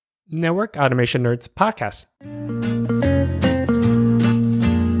Network Automation Nerds podcast.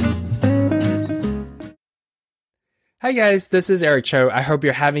 Hi guys, this is Eric Cho. I hope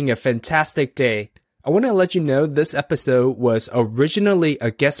you're having a fantastic day. I want to let you know this episode was originally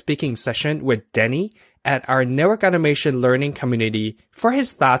a guest speaking session with Denny at our Network Automation Learning community for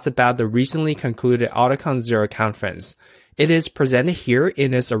his thoughts about the recently concluded AutoCon0 conference. It is presented here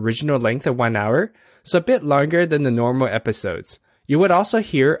in its original length of 1 hour, so a bit longer than the normal episodes. You would also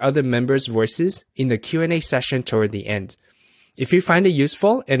hear other members' voices in the Q&A session toward the end. If you find it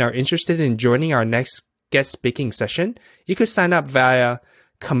useful and are interested in joining our next guest speaking session, you could sign up via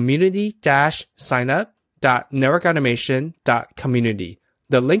community-signup.networkautomation.community.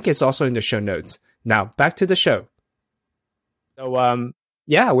 The link is also in the show notes. Now, back to the show. So,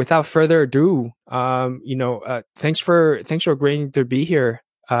 without further ado, thanks for agreeing to be here,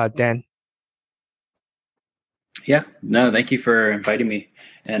 Dan. Yeah, no, thank you for inviting me.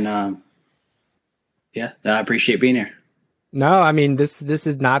 And I appreciate being here. No, I mean, this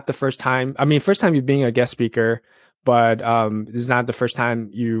is not the first time. I mean, first time you being a guest speaker, but this is not the first time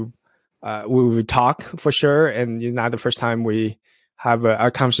we would talk for sure. And you're not the first time we have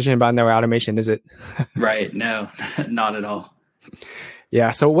a conversation about network automation, is it? Right. No, not at all.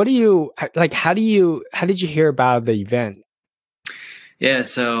 Yeah. So what do you like? How did you hear about the event? Yeah.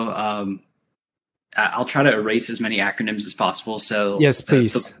 So, I'll try to erase as many acronyms as possible. So yes,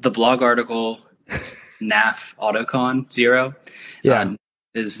 please. The blog article is NAF AutoCon0. Yeah.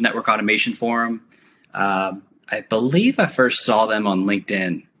 Is Network Automation Forum. I believe I first saw them on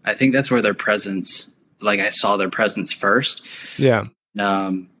LinkedIn. I think that's where their presence, I saw their presence first. Yeah.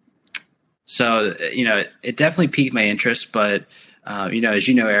 So, it definitely piqued my interest, but as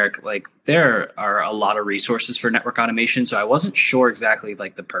you know, Eric, there are a lot of resources for network automation. So I wasn't sure exactly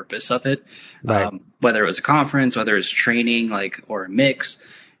the purpose of it, right. Whether it was a conference, whether it's training, or a mix.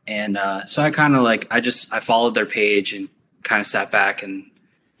 And so I kind of I followed their page and kind of sat back and,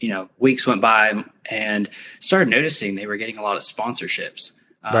 weeks went by and started noticing they were getting a lot of sponsorships.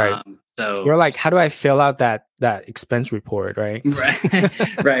 Right. So you're like, how do I fill out that expense report, right?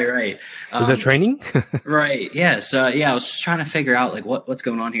 Right. Is it training? Right. Yeah. So I was just trying to figure out what's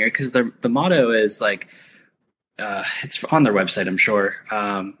going on here, because the motto is it's on their website, I'm sure.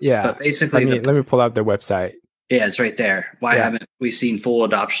 Yeah. But basically, let me pull out their website. Yeah, it's right there. Why haven't we seen full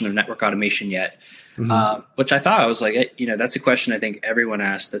adoption of network automation yet? Mm-hmm. Which I thought, I was that's a question I think everyone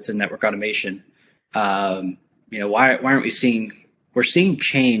asks that's in network automation. Why aren't we seeing? We're seeing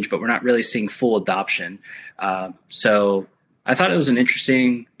change, but we're not really seeing full adoption. So I thought it was an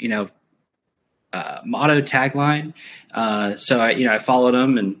interesting, motto tagline. So I followed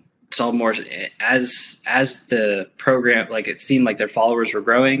them and saw more as the program, it seemed like their followers were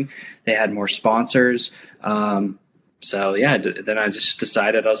growing. They had more sponsors. Then I just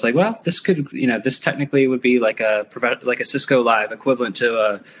decided, I was like, well, this could, this technically would be like a Cisco Live equivalent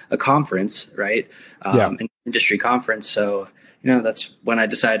to a conference, right? An industry conference. So, that's when I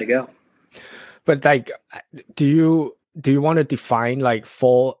decided to go. But do you want to define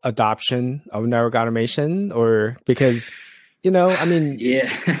full adoption of network automation, or because, yeah,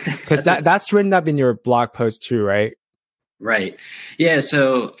 because that's written up in your blog post too, right? Right. Yeah.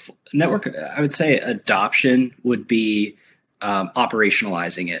 So network, I would say adoption would be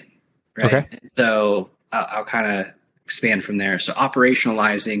operationalizing it. Right. Okay. So I'll kind of expand from there. So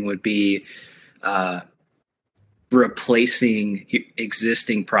operationalizing would be replacing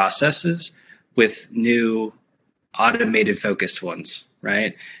existing processes with new automated focused ones,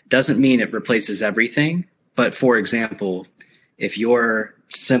 right? Doesn't mean it replaces everything. But for example, if you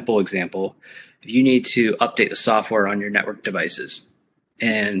need to update the software on your network devices,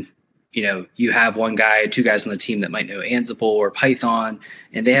 and you have two guys on the team that might know Ansible or Python,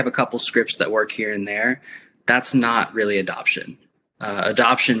 and they have a couple scripts that work here and there, that's not really adoption.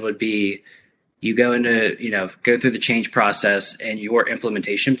 Adoption would be you go through the change process, and your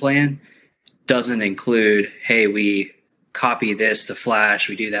implementation plan doesn't include, hey, we copy this to Flash,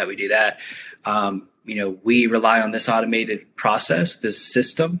 we do that. We rely on this automated process, this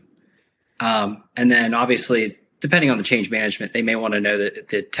system. And then obviously, depending on the change management, they may want to know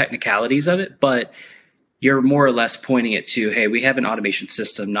the technicalities of it, but you're more or less pointing it to, hey, we have an automation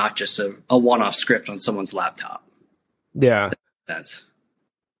system, not just a one-off script on someone's laptop. Yeah. That's.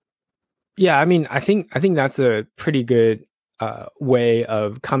 Yeah. I mean, I think that's a pretty good way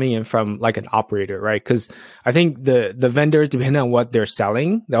of coming in from an operator, right? Because I think the vendors, depending on what they're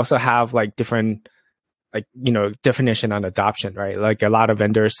selling, they also have different definition on adoption, right? A lot of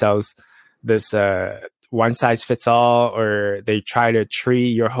vendors sells this one size fits all, or they try to treat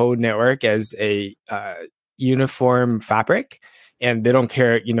your whole network as a uniform fabric. and they don't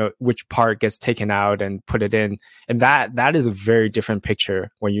care, which part gets taken out and put it in. And that is a very different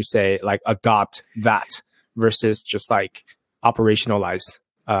picture when you say like adopt that versus just like operationalize.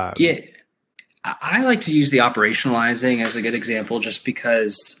 Yeah. I like to use the operationalizing as a good example, just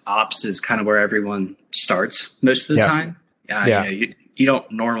because ops is kind of where everyone starts most of the time. You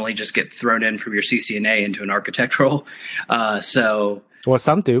don't normally just get thrown in from your CCNA into an architect role. Well,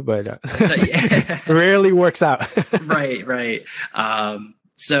 some do, but rarely works out. Right.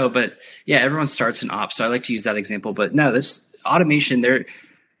 But yeah, everyone starts in ops. So I like to use that example. But no, this automation,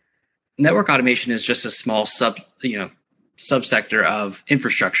 network automation is just a small subsector of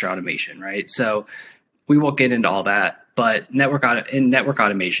infrastructure automation, right? So we won't get into all that, but in network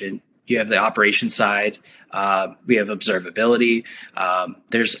automation, you have the operation side. We have observability.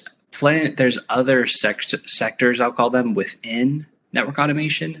 There's other sectors, I'll call them, within network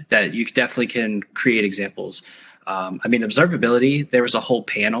automation that you definitely can create examples. Observability, there was a whole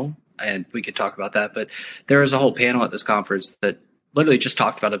panel, and we could talk about that, but there was a whole panel at this conference that literally just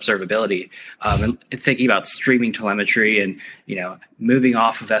talked about observability, and thinking about streaming telemetry and, moving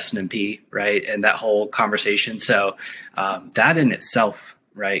off of SNMP, right? And that whole conversation. So that in itself,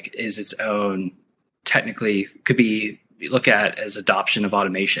 right, is its own, technically could be looked at as adoption of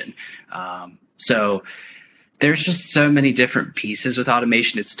automation. So there's just so many different pieces with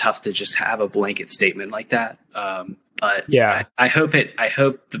automation. It's tough to just have a blanket statement like that. But yeah, I hope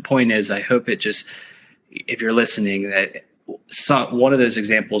the point is, I hope it just, if you're listening, that one of those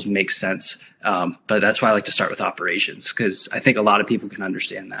examples makes sense. But that's why I like to start with operations, because I think a lot of people can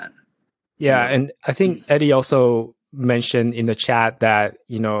understand that. Yeah. And I think Eddie also mentioned in the chat that,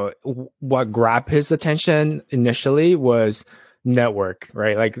 what grabbed his attention initially was network,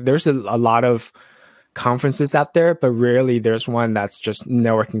 right? Like there's a lot of conferences out there, but rarely there's one that's just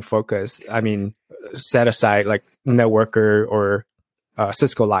networking focused. I mean, set aside like Networker or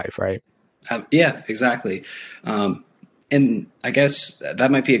Cisco Live, right? Yeah, exactly. And I guess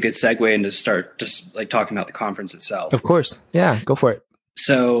that might be a good segue into start just like talking about the conference itself. Of course. Yeah, go for it.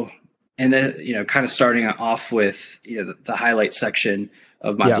 So, and then, kind of starting off with, the highlight section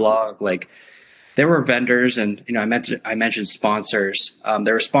of my blog, like there were vendors and, I mentioned sponsors.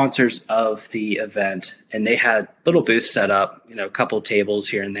 There were sponsors of the event, and they had little booths set up, a couple of tables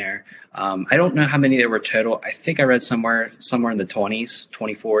here and there. I don't know how many there were total. I think I read somewhere in the 20s,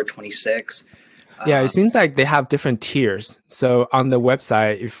 24, 26. Yeah, it seems like they have different tiers. So on the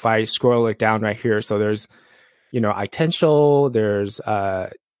website, if I scroll it down right here, so there's, iTential, there's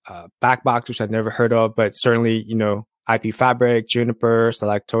Backbox, which I've never heard of, but certainly, IP Fabric, Juniper,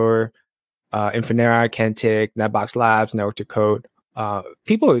 Selector, Infinera, Kentic, Netbox Labs, Network to Code,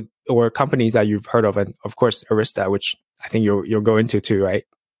 people or companies that you've heard of, and of course Arista, which I think you'll go into too, right?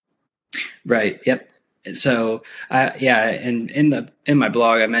 Right. Yep. So, and in my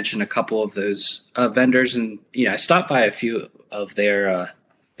blog, I mentioned a couple of those vendors, and I stopped by a few of their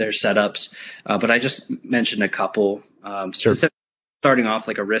setups, but I just mentioned a couple. Sure. Starting off,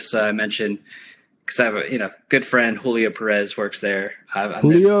 like Arista, I mentioned because I have a good friend, Julio Perez, works there.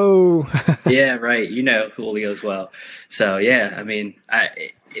 Julio. Yeah, right. Julio as well. So yeah, I mean,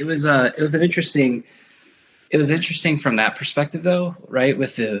 it was interesting from that perspective, though, right?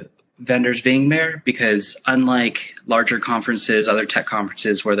 With the vendors being there, because unlike larger conferences, other tech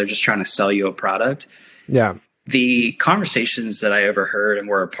conferences where they're just trying to sell you a product, the conversations that I overheard and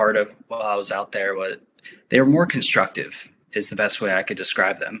were a part of while I was out there, they were more constructive, is the best way I could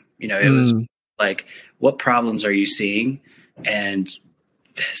describe them. It was like, what problems are you seeing? And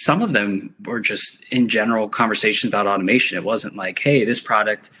some of them were just in general conversations about automation. It wasn't like, hey, this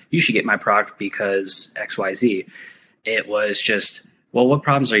product, you should get my product because XYZ. It was just, well, what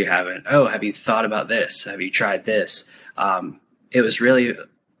problems are you having? Oh, have you thought about this? Have you tried this? It was really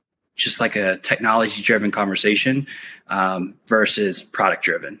just like a technology-driven conversation versus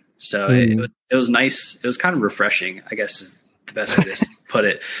product-driven. So it was nice. It was kind of refreshing, I guess is the best way to put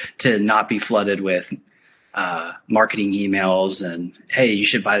it, to not be flooded with marketing emails and, hey, you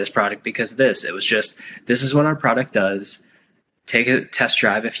should buy this product because of this. It was just, this is what our product does. Take a test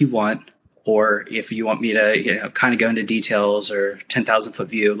drive if you want. Or if you want me to, kind of go into details or 10,000 foot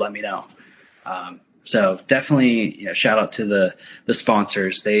view, let me know. So definitely, shout out to the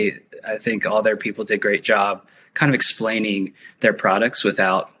sponsors. I think all their people did a great job kind of explaining their products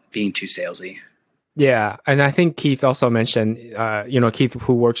without being too salesy. Yeah. And I think Keith also mentioned, Keith,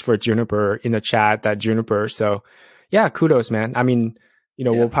 who works for Juniper, in the chat, that Juniper. So yeah, kudos, man. I mean,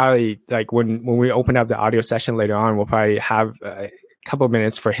 we'll probably, like when we open up the audio session later on, we'll probably have couple of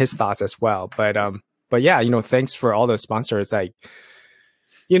minutes for his thoughts as well, but yeah, thanks for all the sponsors. Like,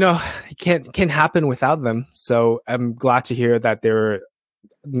 it can't happen without them. So I'm glad to hear that there are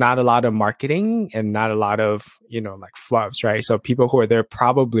not a lot of marketing and not a lot of, like fluffs, right? So people who are there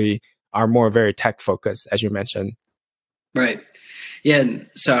probably are more very tech focused, as you mentioned. Right. Yeah. And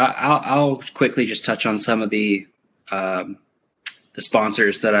so I'll quickly just touch on some of the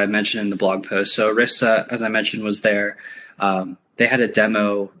sponsors that I mentioned in the blog post. So Arista, as I mentioned, was there. They had a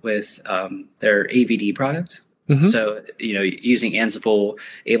demo with their AVD product. Mm-hmm. So, using Ansible,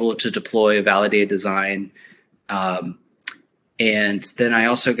 able to deploy a validated design. And then I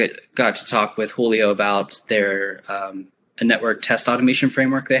also got to talk with Julio about their a network test automation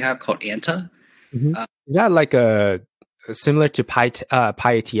framework they have called ANTA. Mm-hmm. Is that like a similar to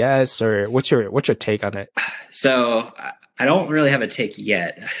PyATS, or what's your take on it? So I don't really have a take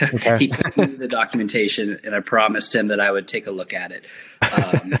yet. Okay. He put me the documentation, and I promised him that I would take a look at it.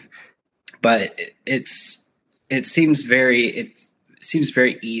 But it seems very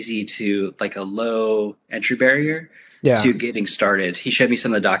easy to, like, a low entry barrier to getting started. He showed me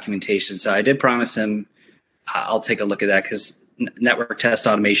some of the documentation, so I did promise him I'll take a look at that, because network test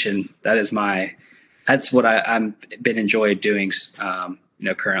automation, that's what I've been enjoyed doing,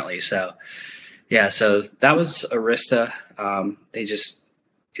 currently. So yeah, so that was Arista.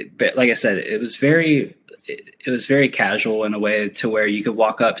 Like I said, it was very casual in a way to where you could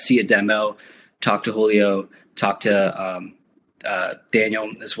walk up, see a demo, talk to Julio, talk to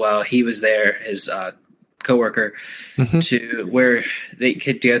Daniel as well. He was there, his coworker, mm-hmm. to where they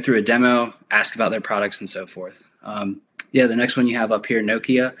could go through a demo, ask about their products and so forth. The next one you have up here,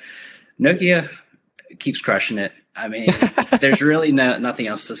 Nokia. Nokia keeps crushing it. I mean, there's really nothing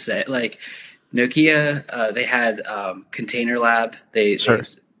else to say. Like, Nokia, they had Container Lab. They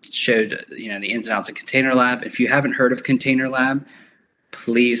showed the ins and outs of Container Lab. If you haven't heard of Container Lab,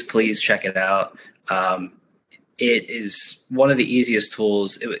 please check it out. It is one of the easiest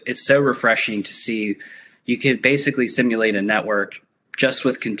tools. It's so refreshing to see. You could basically simulate a network just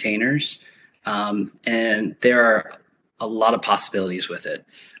with containers, and there are a lot of possibilities with it.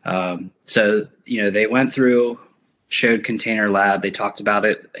 So they went through, showed Container Lab. They talked about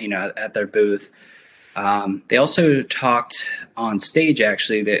it, at their booth. They also talked on stage.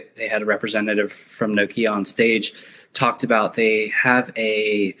 Actually, they had a representative from Nokia on stage. Talked about they have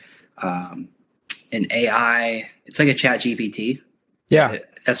an AI. It's like a Chat GPT. Yeah.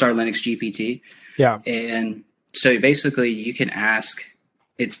 SR Linux GPT. Yeah. And so basically, you can ask.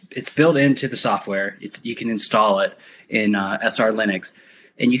 It's built into the software. You can install it in SR Linux.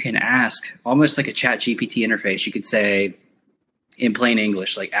 And you can ask, almost like a Chat GPT interface. You could say, in plain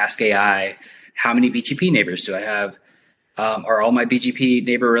English, like, ask AI, how many BGP neighbors do I have? Are all my BGP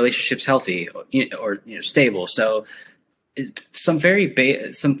neighbor relationships healthy or stable? So some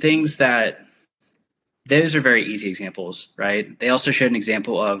things that, those are very easy examples, right? They also showed an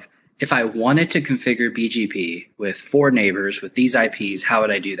example of, if I wanted to configure BGP with 4 neighbors with these IPs, how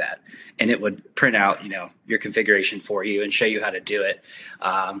would I do that? And it would print out, your configuration for you and show you how to do it.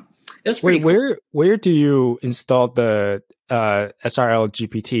 It's pretty cool. Where do you install the SRL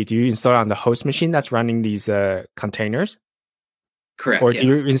GPT? Do you install it on the host machine that's running these containers? Correct. Or do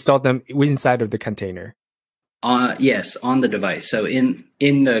you install them inside of the container? Yes, on the device. So in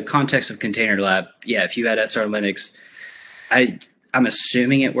the context of Container Lab, if you had SR Linux, I'm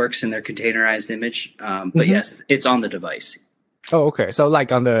assuming it works in their containerized image, but mm-hmm. Yes, it's on the device. Oh, okay. So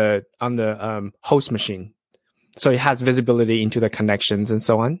like on the host machine, so it has visibility into the connections and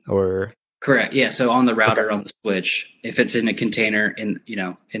so on, or? Correct. Yeah. So on the router, on the switch, if it's in a container, in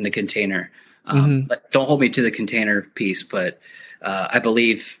the container, mm-hmm. Don't hold me to the container piece, but I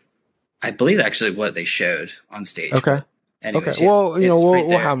believe actually what they showed on stage. Okay. Anyways, okay. Well,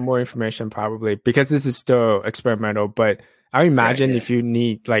 we'll have more information probably, because this is still experimental, but I imagine if you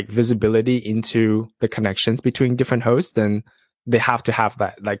need like visibility into the connections between different hosts, then they have to have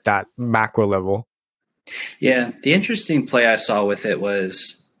that macro level. Yeah. The interesting play I saw with it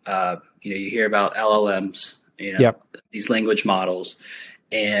was, you hear about LLMs, these language models,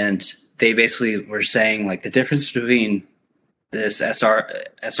 and they basically were saying, like, the difference between this SR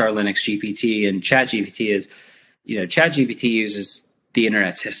Linux GPT and Chat GPT is, Chat GPT uses the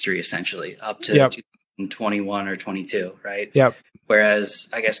internet's history essentially up to 2021 or 22, right? Yep. Whereas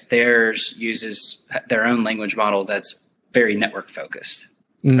I guess theirs uses their own language model that's very network focused,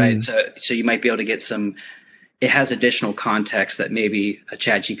 right? So you might be able to get it has additional context that maybe a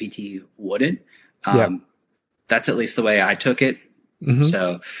Chat GPT wouldn't. That's at least the way I took it. Mm-hmm.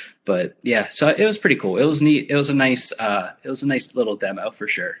 So it was pretty cool. It was neat. It was a nice little demo for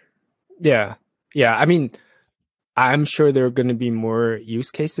sure. Yeah. Yeah. I mean, I'm sure there are going to be more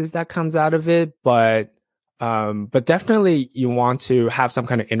use cases that comes out of it, but But definitely you want to have some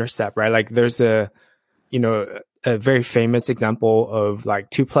kind of intercept, right? Like there's a very famous example of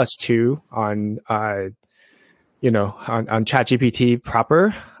like 2+2 on on ChatGPT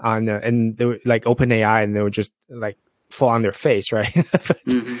proper and they were, like OpenAI, and they would just like fall on their face, right? But,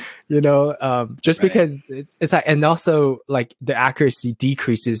 just Right. because it's like, and also like the accuracy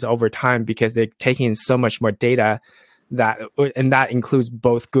decreases over time because they're taking in so much more data and that includes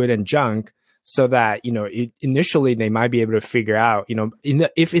both good and junk. So that, initially they might be able to figure out,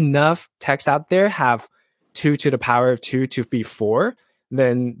 if enough text out there have 2 to the power of 2 to be 4,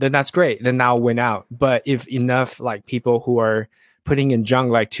 then that's great. Then I'll win out. But if enough like people who are putting in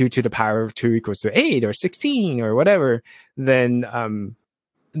junk like 2 to the power of 2 equals to 8 or 16 or whatever, then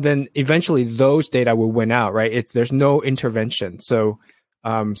eventually those data will win out, right? There's no intervention. So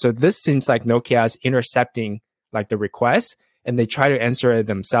this seems like Nokia is intercepting like the request, and they try to answer it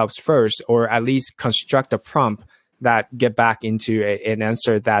themselves first, or at least construct a prompt that get back into an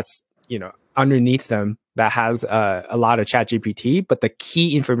answer that's underneath them that has a lot of ChatGPT, but the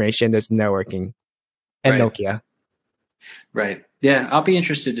key information is networking and Right. Nokia. Right. Yeah, I'll be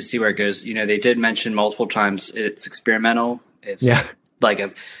interested to see where it goes. They did mention multiple times it's experimental. It's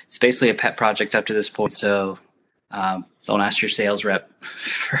it's basically a pet project up to this point. So don't ask your sales rep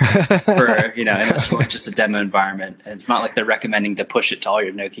for and it's more just a demo environment. And it's not like they're recommending to push it to all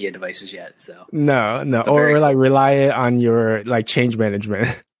your Nokia devices yet. So no, or like rely on your like change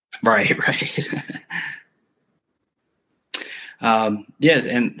management. Right. Yes,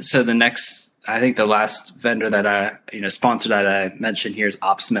 and so I think the last vendor that I sponsor that I mentioned here is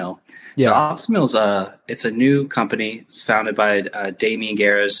OpsMill. Yeah. So OpsMill's it's a new company. It's founded by Damien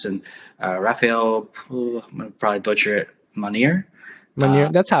Garris and Raphael. I'm gonna probably butcher it. Manier.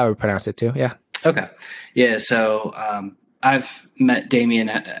 That's how I would pronounce it too. Yeah. Okay. Yeah. So I've met Damien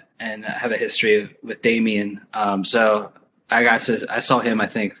and have a history with Damien. So I saw him, I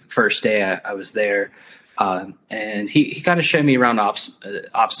think, the first day I was there. And he kind of showed me around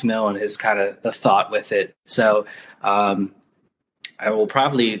OpsMill and his kind of the thought with it. So I will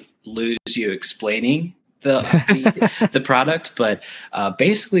probably lose you explaining the product, but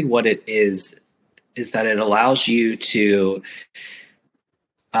basically what it is that it allows you to.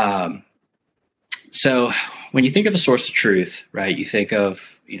 So when you think of a source of truth, right? You think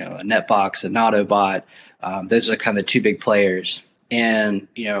of a Netbox, an Autobot. Those are kind of the two big players. And,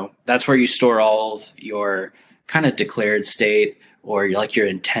 that's where you store all of your kind of declared state or your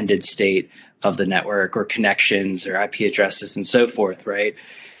intended state of the network or connections or IP addresses and so forth, right?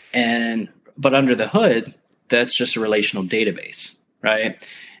 But under the hood, that's just a relational database, right?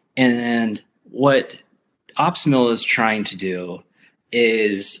 And what OpsMill is trying to do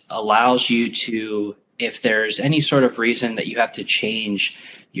is allows you to, if there's any sort of reason that you have to change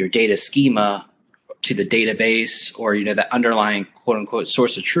your data schema to the database or the underlying quote unquote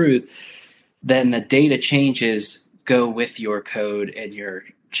source of truth, then the data changes go with your code and your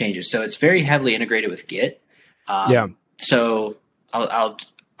changes. So it's very heavily integrated with Git. So I'll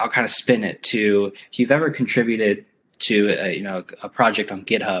kind of spin it to, if you've ever contributed to a project on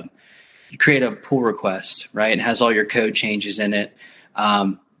GitHub, you create a pull request, right? It has all your code changes in it.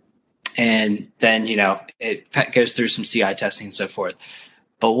 And then it goes through some CI testing and so forth.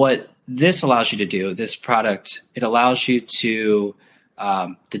 But what this allows you to do, this product, it allows you to,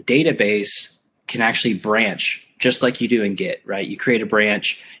 the database can actually branch just like you do in Git, right? You create a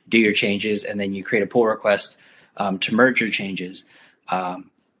branch, do your changes, and then you create a pull request to merge your changes.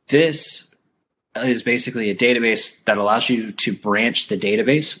 This is basically a database that allows you to branch the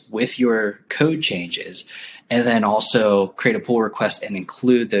database with your code changes, and then also create a pull request and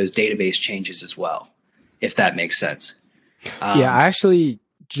include those database changes as well, if that makes sense. I actually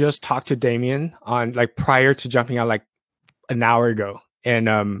just talked to Damien on prior to jumping out an hour ago,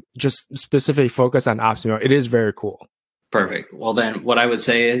 and just specifically focus on OpsMill. It is very cool. Perfect. Well, then what I would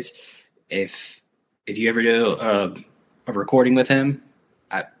say is if you ever do a recording with him,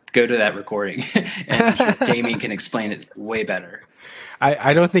 go to that recording and I'm sure Damien can explain it way better.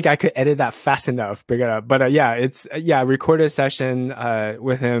 I don't think I could edit that fast enough, but recorded a session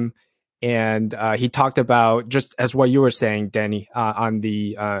with him. And he talked about, just as what you were saying, Danny, on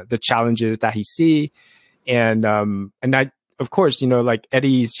the challenges that he see, and I, of course,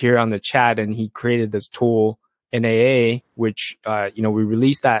 Eddie's here on the chat, and he created this tool NAA, which we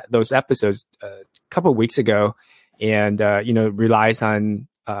released those episodes a couple of weeks ago, and relies on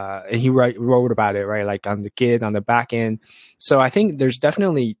and he wrote about it, right, on the Git, on the back end. So I think there's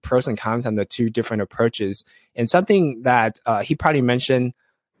definitely pros and cons on the two different approaches, and something that he probably mentioned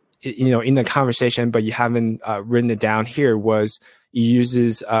in the conversation, but you haven't written it down here, was it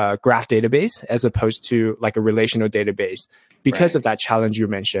uses a graph database as opposed to like a relational database because of that challenge you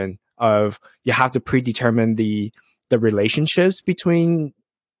mentioned of you have to predetermine the relationships between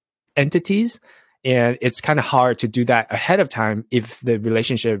entities. And it's kind of hard to do that ahead of time if the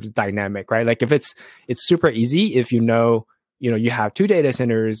relationship is dynamic, right? Like if it's super easy if you have 2 data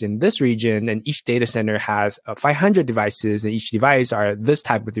centers in this region and each data center has 500 devices and each device are this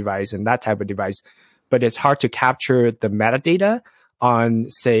type of device and that type of device. But it's hard to capture the metadata on,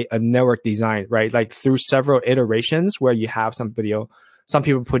 say, a network design, right? Like through several iterations where you have some people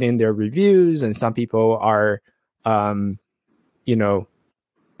put in their reviews and some people are,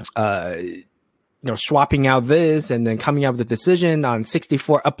 swapping out this and then coming up with a decision on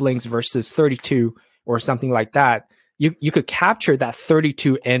 64 uplinks versus 32 or something like that. You could capture that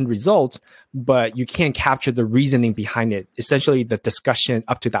 32 end result, but you can't capture the reasoning behind it, essentially the discussion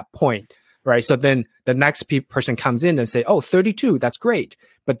up to that point, right? So then the next person comes in and say, oh, 32, that's great.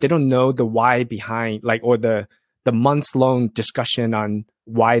 But they don't know the why behind, like, or the months-long discussion on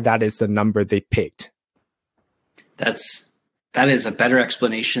why that is the number they picked. That is a better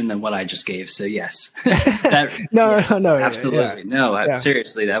explanation than what I just gave. So yes, No, absolutely. Yeah. No,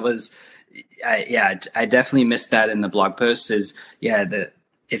 seriously, that was, I definitely missed that in the blog post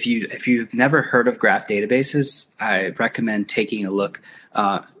if you've never heard of graph databases, I recommend taking a look,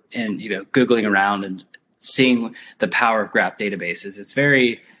 and, Googling around and seeing the power of graph databases. It's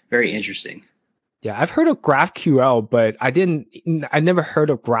very, very interesting. Yeah, I've heard of GraphQL, but I never heard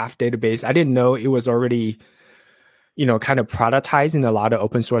of graph database. I didn't know it was already, kind of productized in a lot of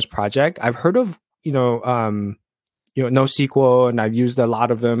open source project. I've heard of, NoSQL, and I've used a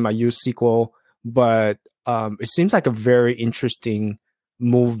lot of them. I use SQL, but it seems like a very interesting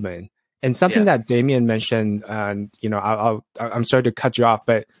movement. And something that Damien mentioned, and I'm sorry to cut you off,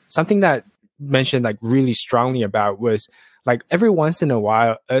 but something that mentioned like really strongly about was like every once in a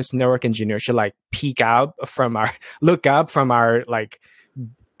while, us network engineers should like look up from our like,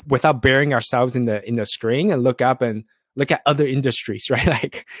 without burying ourselves in the screen, and look up and look at other industries, right?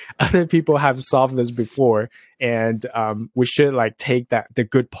 Like other people have solved this before, and we should like take the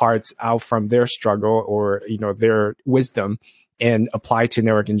good parts out from their struggle or their wisdom and apply to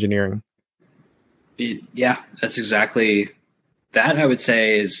network engineering. Yeah, that's exactly that. I would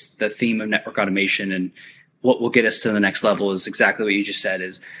say is the theme of network automation, and what will get us to the next level is exactly what you just said: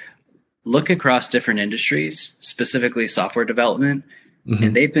 is look across different industries, specifically software development. Mm-hmm.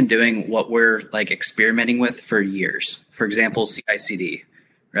 And they've been doing what we're like experimenting with for years. For example, CI/CD,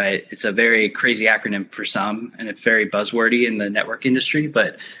 right? It's a very crazy acronym for some, and it's very buzzwordy in the network industry.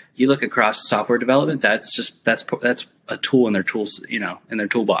 But you look across software development, that's a tool in their tools, in their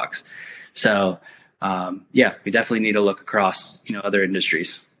toolbox. So, we definitely need to look across, other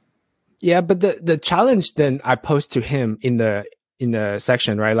industries. Yeah, but the challenge then I posed to him in the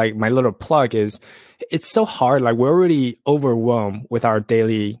section, right? Like my little plug is, it's so hard. Like we're already overwhelmed with our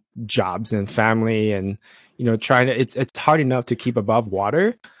daily jobs and family, and it's hard enough to keep above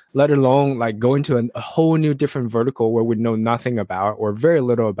water, let alone like go into a whole new different vertical where we know nothing about or very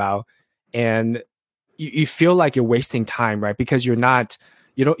little about, and you feel like you're wasting time, right? Because you're not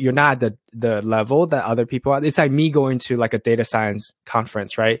at the level that other people are. It's like me going to like a data science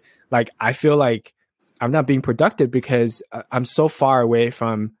conference, right? Like I feel like I'm not being productive because I'm so far away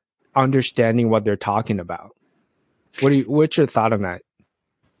from understanding what they're talking about. What's your thought on that?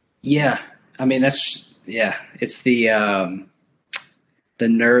 Yeah, I mean it's the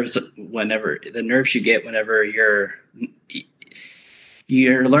nerves you get whenever you're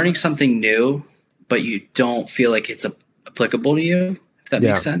learning something new, but you don't feel like it's applicable to you. If that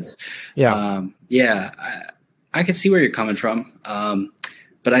makes sense. Yeah. I can see where you're coming from.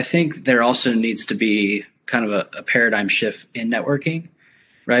 But I think there also needs to be kind of a paradigm shift in networking,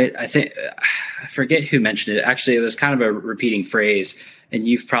 right? I think I forget who mentioned it. Actually, it was kind of a repeating phrase, and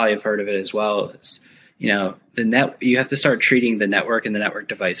you've probably have heard of it as well. It's, you have to start treating the network and the network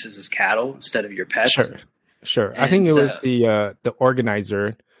devices as cattle instead of your pets. Sure. And I think it was the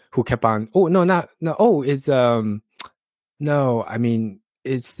organizer who kept on. Oh no, not no. Oh, it's no. I mean,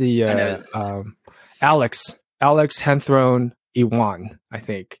 it's the Alex Henthron Iwan, I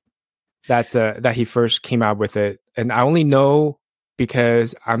think. That's that he first came out with it, and I only know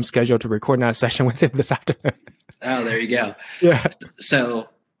because I'm scheduled to record that session with him this afternoon. Oh, there you go. Yeah. So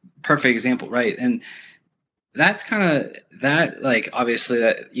perfect example, right? And that's kind of that. Like obviously,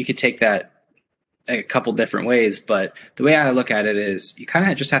 that you could take that a couple different ways, but the way I look at it is you kind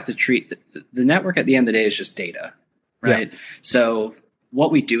of just have to treat the network at the end of the day is just data, right? Yeah. So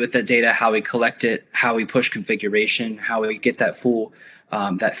what we do with that data, how we collect it, how we push configuration, how we get that full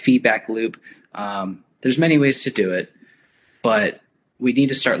that feedback loop. There's many ways to do it, but we need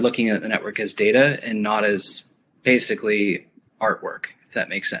to start looking at the network as data and not as basically artwork, if that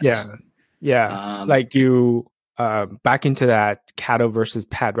makes sense. Yeah. Like you back into that cattle versus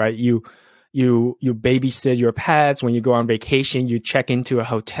pet, right? You babysit your pets. When you go on vacation, you check into a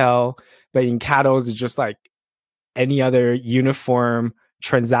hotel. But in cattle, it's just like any other uniform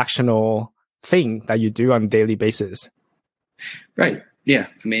transactional thing that you do on a daily basis. Right. Yeah.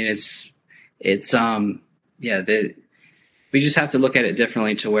 I mean, we just have to look at it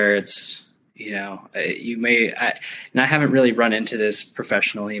differently to where it's, and I haven't really run into this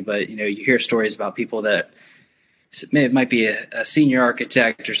professionally, but you hear stories about people that it might be a senior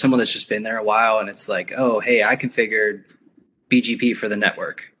architect or someone that's just been there a while. And it's like, oh, hey, I configured BGP for the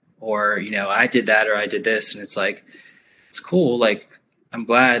network, or, I did that, or I did this. And it's like, it's cool. Like, I'm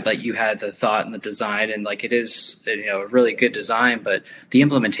glad that you had the thought and the design, and like, it is, a really good design, but the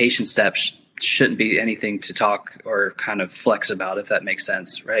implementation steps shouldn't be anything to talk or kind of flex about, if that makes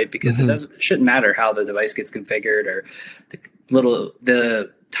sense. Right. Because it shouldn't matter how the device gets configured, or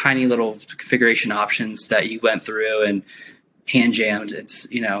the tiny little configuration options that you went through and hand jammed.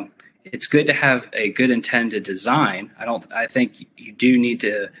 It's good to have a good intended design. I think you do need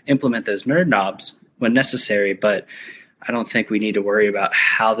to implement those nerd knobs when necessary, but I don't think we need to worry about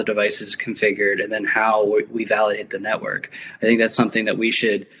how the device is configured and then how we validate the network. I think that's something that we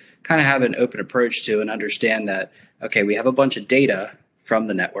should kind of have an open approach to, and understand that, okay, we have a bunch of data from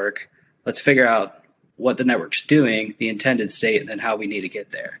the network. Let's figure out what the network's doing, the intended state, and then how we need to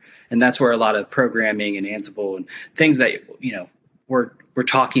get there. And that's where a lot of programming and Ansible and things that, we're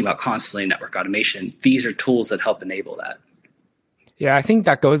talking about constantly in network automation, these are tools that help enable that. Yeah, I think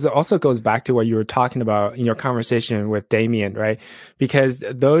that also goes back to what you were talking about in your conversation with Damien, right? Because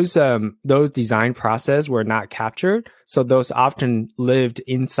those design process were not captured, so those often lived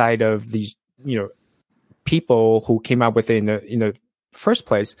inside of these people who came up with it in the first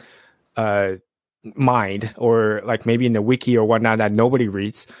place mind, or like maybe in the wiki or whatnot that nobody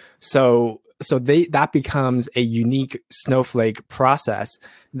reads. So that becomes a unique snowflake process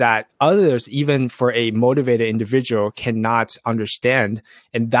that others, even for a motivated individual, cannot understand.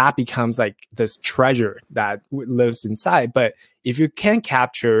 And that becomes like this treasure that lives inside. But if you can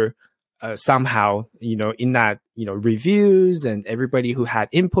capture somehow, in that, reviews and everybody who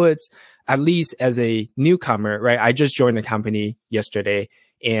had inputs, at least as a newcomer, right? I just joined the company yesterday,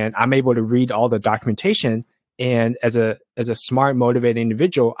 and I'm able to read all the documentation. And as a smart, motivated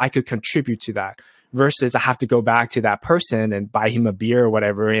individual, I could contribute to that, versus I have to go back to that person and buy him a beer or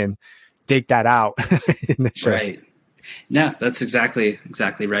whatever and dig that out. Right. No, that's exactly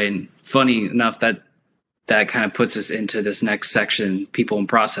right. And funny enough, that kind of puts us into this next section, people and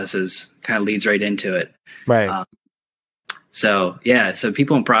processes, kind of leads right into it. Right. So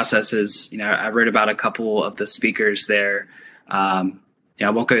people and processes, I wrote about a couple of the speakers there. I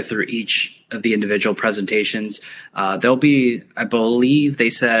won't go through each of the individual presentations. There'll be, I believe they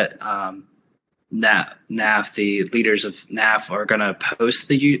said NAF, the leaders of NAF, are going to post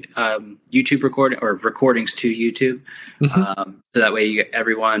the YouTube recording or recordings to YouTube. So that way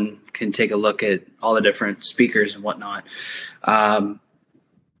everyone can take a look at all the different speakers and whatnot.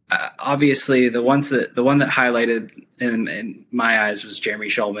 Obviously, the one that highlighted in my eyes was Jeremy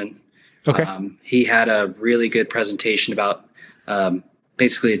Schulman. Okay. He had a really good presentation about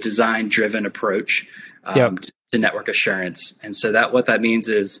basically a design-driven approach to network assurance. And so what that means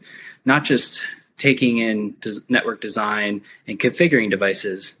is not just taking in network design and configuring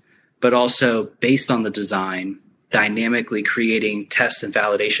devices, but also based on the design, dynamically creating test and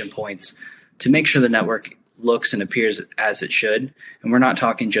validation points to make sure the network looks and appears as it should. And we're not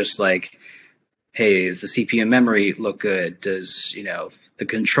talking just like, hey, does the CPU and memory look good? Does, the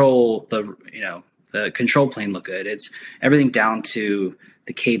control plane look good? It's everything down to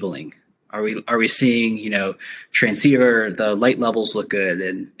the cabling. Are we seeing, transceiver, the light levels look good?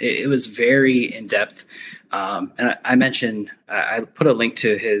 And it was very in depth. And I mentioned, I put a link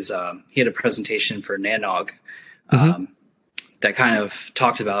to his, he had a presentation for Nanog that kind of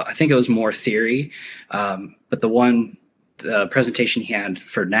talked about, I think it was more theory. But the presentation he had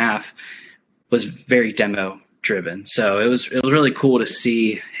for NAF was very demo driven. So it was really cool to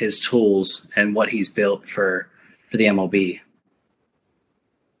see his tools and what he's built for the MLB.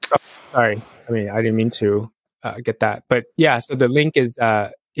 Sorry, I didn't mean to get that, but yeah. So the link is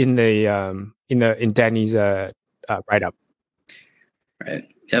in Danny's write up.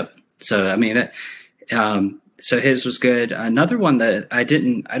 Right. Yep. So so his was good. Another one that I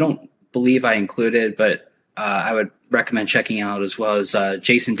don't believe I included, but I would recommend checking out as well as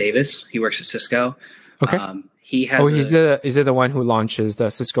Jason Davis. He works at Cisco. Okay. He Oh, has is it the one who launches the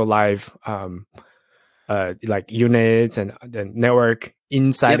Cisco Live like units and the network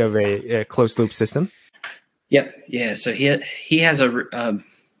inside yep, of a closed loop system? yep, yeah. So he has a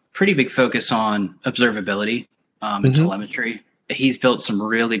pretty big focus on observability and Mm-hmm. telemetry. He's built some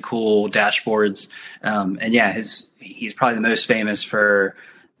really cool dashboards, and yeah, he's probably the most famous for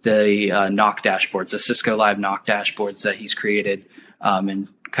the NOC dashboards, the Cisco Live NOC dashboards that he's created and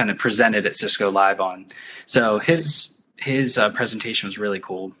kind of presented at Cisco Live on. So his presentation was really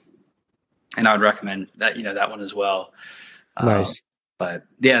cool, and I would recommend that that one as well. Nice. But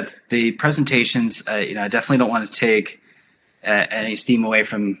yeah, the presentations, I definitely don't want to take any steam away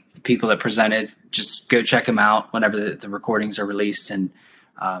from the people that presented. Just go check them out whenever the recordings are released, and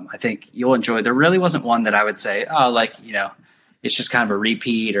I think you'll enjoy. There really wasn't one that I would say, oh, like it's just kind of a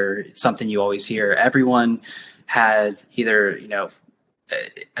repeat or it's something you always hear. Everyone had either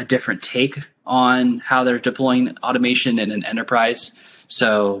a different take on how they're deploying automation in an enterprise.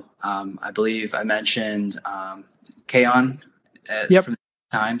 So I believe I mentioned Kaon Yep. from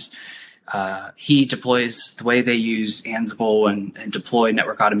times. He deploys the way they use Ansible and deploy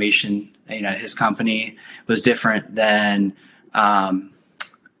network automation. His company was different than. I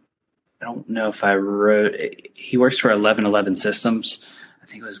don't know if I wrote. He works for 1111 Systems. I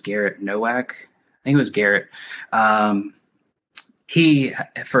think it was Garrett Nowak. I think it was Garrett. He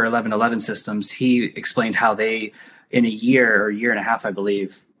for 1111 Systems. He explained how they, in a year or year and a half, I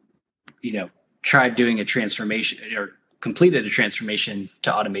believe, tried doing a transformation or completed a transformation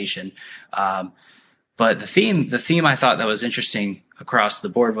to automation. But the theme I thought that was interesting across the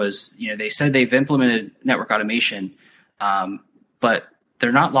board was, they said they've implemented network automation, but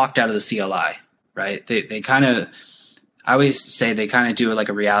they're not locked out of the CLI, right? They kind of, I always say they kind of do like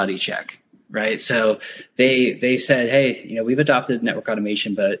a reality check, right? So they said, hey, we've adopted network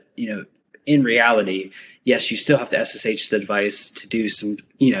automation, but in reality, yes, you still have to SSH the device to do some,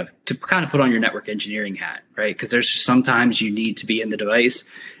 to kind of put on your network engineering hat, right? Because there's sometimes you need to be in the device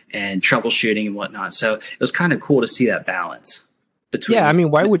and troubleshooting and whatnot. So it was kind of cool to see that balance between. Yeah, I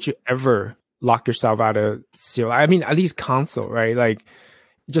mean, why would you ever lock yourself out of CLI? I mean, at least console, right? Like,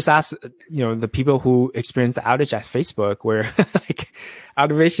 just ask the people who experience the outage at Facebook, where like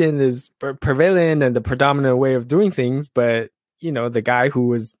automation is prevalent and the predominant way of doing things, but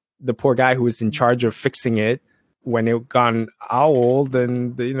the poor guy who was in charge of fixing it when it gone old,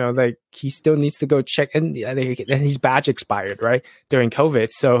 and like he still needs to go check, and then his badge expired right during COVID.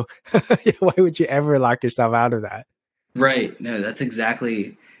 So why would you ever lock yourself out of that? Right. No, that's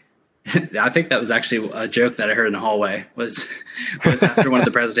exactly. I think that was actually a joke that I heard in the hallway was after one of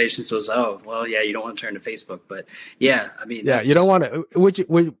the presentations was, oh, well, yeah, you don't want to turn to Facebook, but yeah, I mean, Yeah, you don't want to,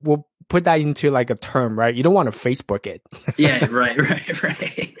 we'll put that into like a term, right? You don't want to Facebook it. Yeah, right.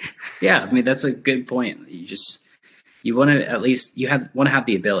 Yeah, I mean, that's a good point. You want to, at least want to have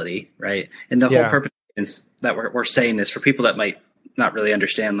the ability, right? And the whole purpose is that we're saying this for people that might not really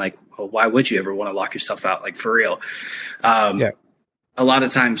understand, like, well, why would you ever want to lock yourself out, like, for real? A lot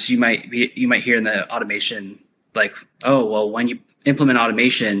of times you might hear in the automation, like, oh, well, when you implement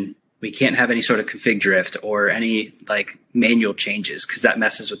automation, we can't have any sort of config drift or any like manual changes because that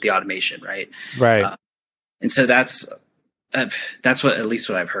messes with the automation, right? Right. And so that's what, at least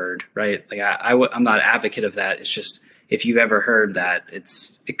what I've heard, right? Like I'm not an advocate of that. It's just, if you've ever heard that,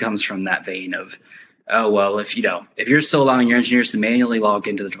 it comes from that vein of, oh, well, if you're still allowing your engineers to manually log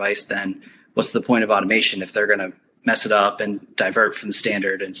into the device, then what's the point of automation if they're going to mess it up and divert from the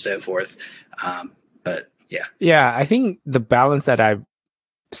standard and so forth? But yeah. Yeah, I think the balance that I've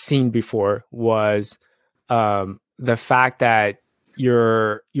seen before was the fact that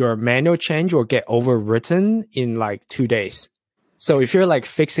your manual change will get overwritten in like 2 days. So if you're like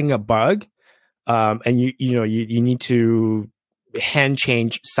fixing a bug, and you need to hand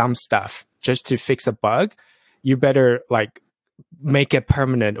change some stuff just to fix a bug, you better like make it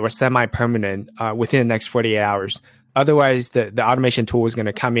permanent or semi-permanent within the next 48 hours. Otherwise, the automation tool is going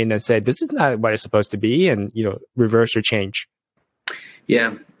to come in and say, this is not what it's supposed to be, and reverse your change.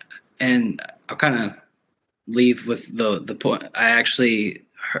 Yeah, and I'll kind of leave with the point. I actually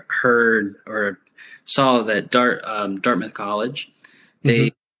heard or saw that Dartmouth College,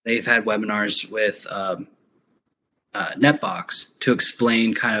 they've had webinars with Netbox to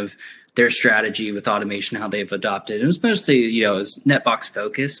explain kind of their strategy with automation, how they've adopted. It was mostly, it was Netbox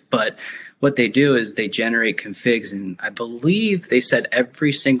focused, but what they do is they generate configs, and I believe they said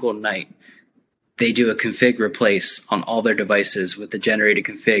every single night they do a config replace on all their devices with the generated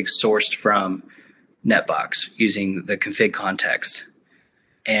config sourced from Netbox using the config context.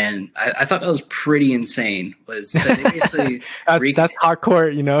 And I thought that was pretty insane. Was so they basically that's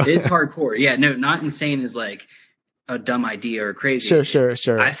hardcore, It is hardcore. Yeah, no, not insane is like a dumb idea or crazy. Sure.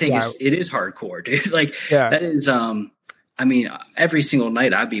 I think it is hardcore, dude. Like Yeah. that is I mean, every single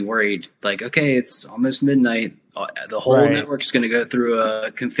night I'd be worried, like, okay, it's almost midnight. The whole network's going to go through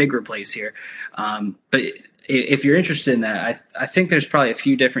a config replace here. But if you're interested in that, I think there's probably a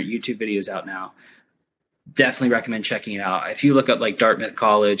few different YouTube videos out now. Definitely recommend checking it out. If you look up like Dartmouth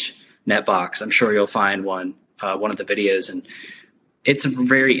College Netbox, I'm sure you'll find one of the videos, and it's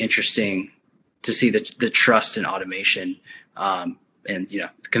very interesting to see the trust in automation and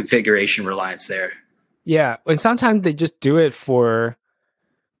the configuration reliance there. Yeah, and sometimes they just do it for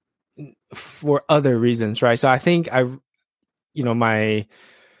other reasons, right? So I think my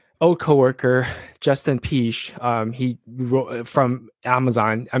old coworker Justin Peach, he wrote from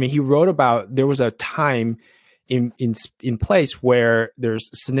Amazon. I mean, he wrote about there was a time in place where there's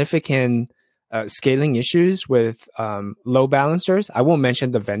significant scaling issues with load balancers. I won't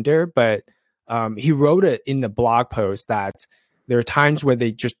mention the vendor, but he wrote it in the blog post that there are times where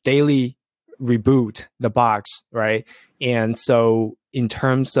they just daily reboot the box, right? And so in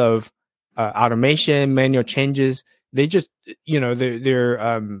terms of automation, manual changes, they just they're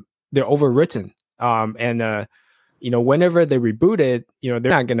overwritten. Whenever they reboot it, they're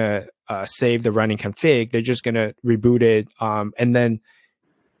not gonna save the running config. They're just gonna reboot it. And then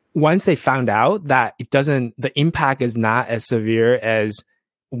once they found out that the impact is not as severe as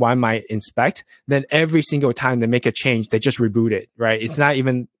one might inspect, then every single time they make a change, they just reboot it, right? It's not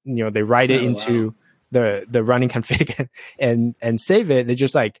even, they write it into the running config and save it. They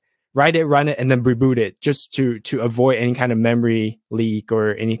just like write it, run it, and then reboot it just to avoid any kind of memory leak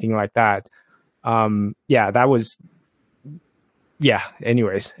or anything like that. Anyways.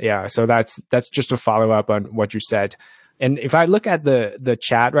 So that's just a follow up on what you said. And if I look at the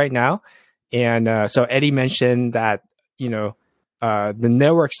chat right now, and so Eddie mentioned that, the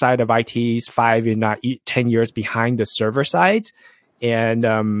network side of IT is 5 and not 10 years behind the server side. And,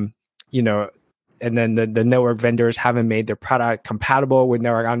 and then the network vendors haven't made their product compatible with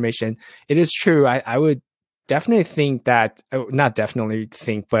network automation. It is true. I would definitely think that, not definitely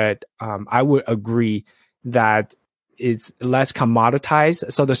think, but I would agree that it's less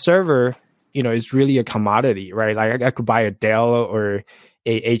commoditized. So the server, is really a commodity, right? Like I could buy a Dell or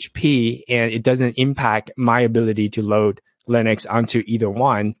a HP and it doesn't impact my ability to load Linux onto either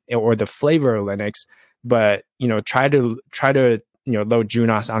one or the flavor of Linux. But, try to load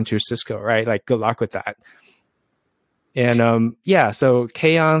Junos onto Cisco, right? Like good luck with that. And so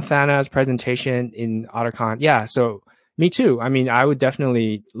Kaon Thana's presentation in AutoCon. Yeah, so me too. I mean, I would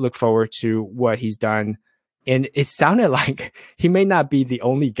definitely look forward to what he's done. And it sounded like he may not be the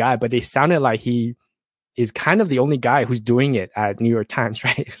only guy, but it sounded like he is kind of the only guy who's doing it at New York Times,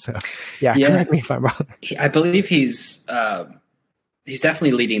 right? So correct me if I'm wrong. I believe he's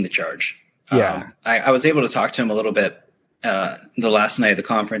definitely leading the charge. Yeah. I was able to talk to him a little bit the last night of the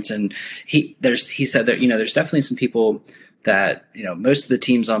conference, and he said that there's definitely some people that most of the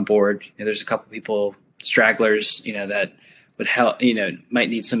team's on board. There's a couple people, stragglers, that would help, might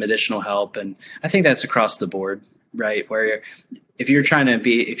need some additional help, and I think that's across the board, right? Where if you're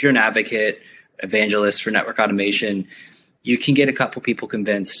an advocate, evangelist for network automation, you can get a couple people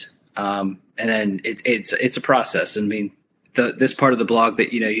convinced, and then it's a process. I mean, this part of the blog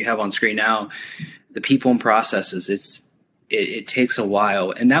that you have on screen now, the people and processes, it takes a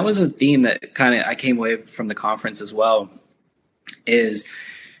while. And that was a theme that kind of I came away from the conference as well, is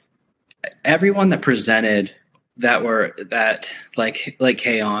everyone that presented that like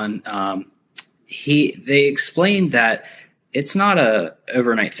Kaon, they explained that it's not a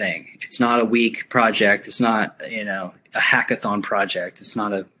overnight thing. It's not a week project. It's not, a hackathon project. It's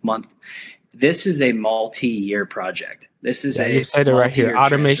not a month. This is a multi-year project. This is you said it right here.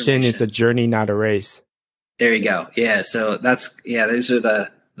 Automation is a journey, not a race. There you go. Yeah. So those are the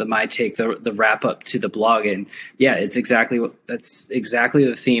my take, the wrap up to the blog. And that's exactly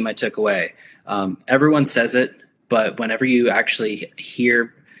the theme I took away. Everyone says it, but whenever you actually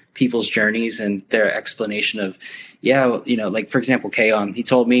hear people's journeys and their explanation of, like for example, Kaon, he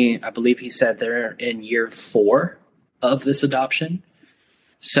told me, I believe he said they're in year 4 of this adoption.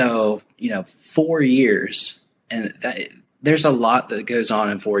 So, 4 years, and there's a lot that goes on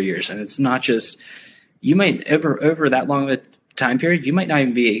in 4 years. And it's not just, you might over that long of a time period, you might not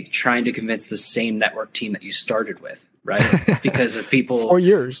even be trying to convince the same network team that you started with, right? Because of people. 4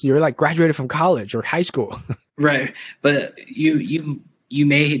 years, you're like graduated from college or high school. Right. But you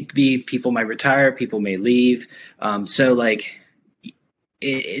may be, people might retire, people may leave. So like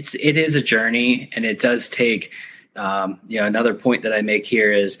it is a journey, and it does take, Another point that I make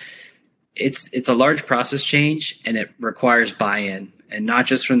here is it's a large process change, and it requires buy-in, and not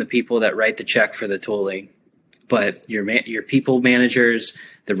just from the people that write the check for the tooling, but your people managers,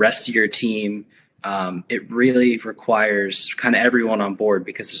 the rest of your team. It really requires kind of everyone on board,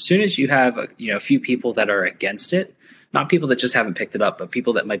 because as soon as you have a few people that are against it, not people that just haven't picked it up, but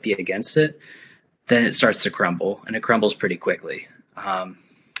people that might be against it, then it starts to crumble, and it crumbles pretty quickly.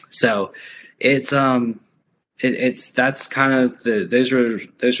 So it's that's kind of those were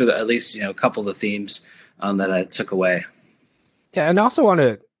at least a couple of the themes that I took away. Yeah, and I also want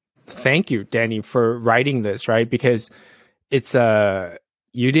to thank you, Danny, for writing this, right? Because it's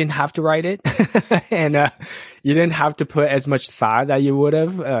you didn't have to write it, and you didn't have to put as much thought that you would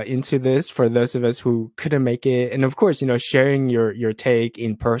have into this for those of us who couldn't make it. And of course, sharing your take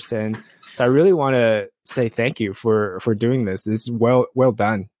in person. So I really want to say thank you for doing this. This is well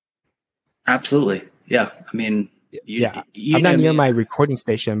done. Absolutely. Yeah. I mean, I'm not near my recording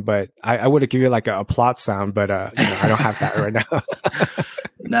station, but I would have given you like a applaud sound, but I don't have that right now.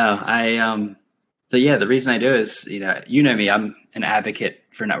 No, the reason I do is, me, I'm an advocate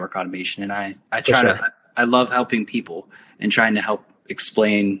for network automation, and I I love helping people and trying to help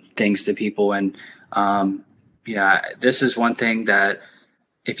explain things to people. And, this is one thing that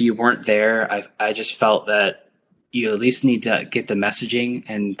if you weren't there, I just felt that you at least need to get the messaging.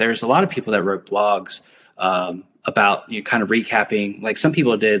 And there's a lot of people that wrote blogs, about kind of recapping, like some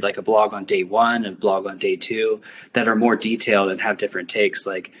people did like a blog on day one and blog on day two that are more detailed and have different takes.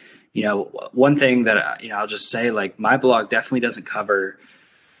 Like, one thing that, I'll just say, like, my blog definitely doesn't cover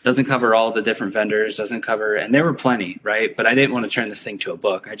all the different vendors, and there were plenty, right? But I didn't want to turn this thing to a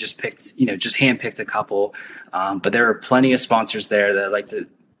book. I just picked, just handpicked a couple. But there were plenty of sponsors there that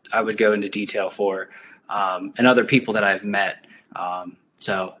I would go into detail for, and other people that I've met.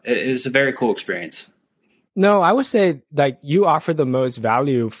 So it was a very cool experience. No, I would say like you offer the most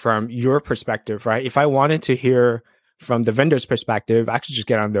value from your perspective, right? If I wanted to hear from the vendor's perspective, I could just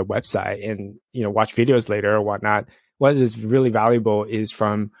get on their website and, watch videos later or whatnot. What is really valuable is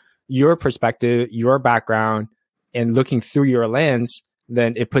from your perspective, your background, and looking through your lens,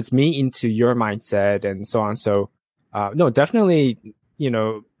 then it puts me into your mindset and so on. So, no, definitely,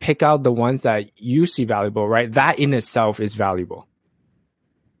 pick out the ones that you see valuable, right? That in itself is valuable.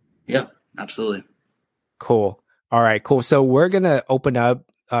 Yeah, absolutely. Cool. All right, cool. So we're going to open up,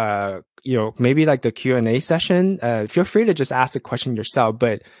 maybe like the Q&A session. Feel free to just ask the question yourself,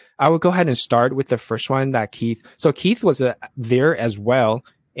 but I will go ahead and start with the first one that Keith. So Keith was there as well,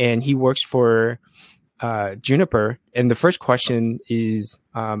 and he works for Juniper. And the first question is,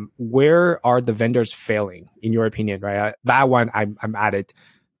 where are the vendors failing, in your opinion, right? That one, I'm at it.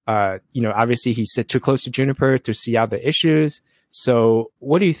 Obviously he sit too close to Juniper to see out the issues. So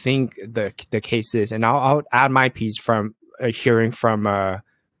what do you think the case is? And I'll add my piece from hearing from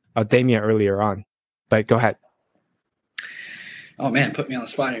Damien earlier on, but go ahead. Oh man, put me on the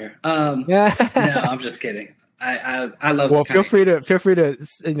spot here. No, I'm just kidding. I love. Well, feel free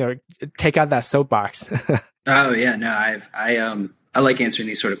to take out that soapbox. Oh yeah, no, I like answering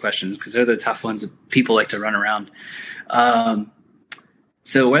these sort of questions because they're the tough ones that people like to run around.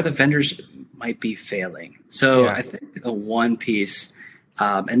 So where the vendors might be failing. So yeah. I think the one piece,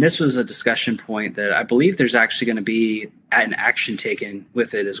 and this was a discussion point that I believe there's actually going to be an action taken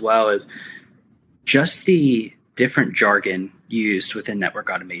with it as well, as just the different jargon used within network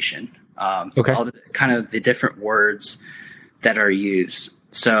automation. Okay. All the kind of the different words that are used.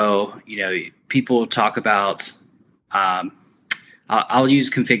 So, people talk about, I'll use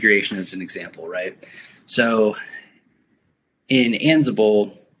configuration as an example, right? So in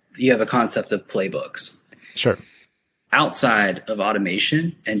Ansible, you have a concept of playbooks. Sure. Outside of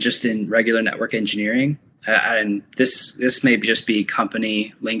automation and just in regular network engineering, and this may just be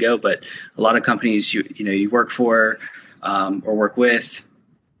company lingo, but a lot of companies you work for or work with,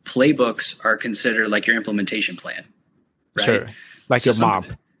 playbooks are considered like your implementation plan, right? Sure. Like your MOP.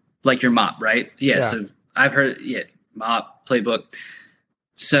 Like your MOP, right? Yeah. So I've heard, MOP, playbook.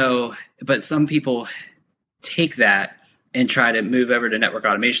 So, but some people take that and try to move over to network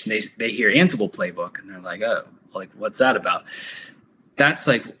automation. They hear Ansible playbook and they're like, oh, like what's that about? That's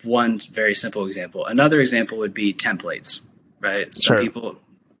like one very simple example. Another example would be templates, right? Some people,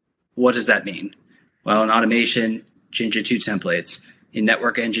 what does that mean? Well, in automation, Jinja 2 templates. In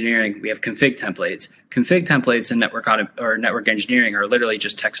network engineering, we have config templates. Config templates in network engineering are literally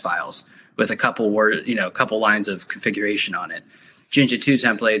just text files with a couple lines of configuration on it. Jinja 2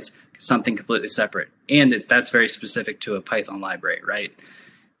 templates, something completely separate. And that's very specific to a Python library, right?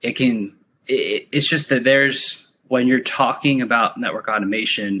 It's just that when you're talking about network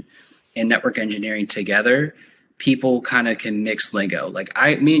automation and network engineering together, people kind of can mix lingo. Like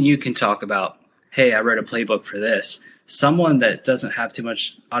me and you can talk about, hey, I wrote a playbook for this. Someone that doesn't have too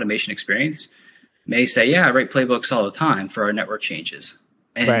much automation experience may say, yeah, I write playbooks all the time for our network changes.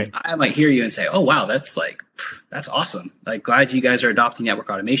 And Right. I might hear you and say, oh, wow, that's awesome. Like, glad you guys are adopting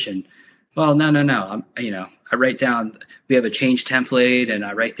network automation. Well, no. I write down, we have a change template and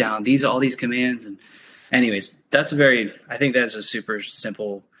I write down all these commands. And anyways, I think that's a super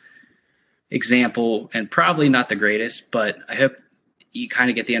simple example and probably not the greatest, but I hope you kind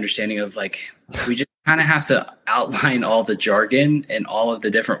of get the understanding of like, we just kind of have to outline all the jargon and all of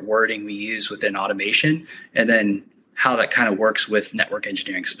the different wording we use within automation, and then how that kind of works with network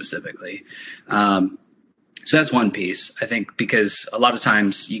engineering specifically. So that's one piece, I think, because a lot of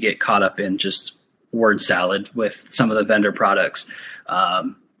times you get caught up in just word salad with some of the vendor products.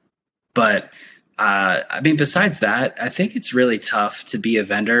 Besides that, I think it's really tough to be a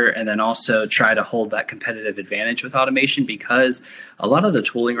vendor and then also try to hold that competitive advantage with automation, because a lot of the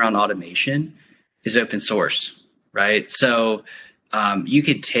tooling around automation is open source, right? So you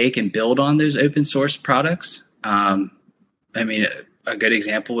could take and build on those open source products. A good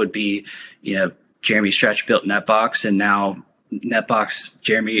example would be, Jeremy Stretch built NetBox, and now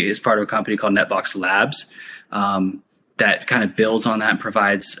Jeremy is part of a company called NetBox Labs. That kind of builds on that and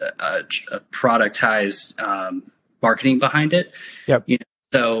provides a productized marketing behind it. Yep.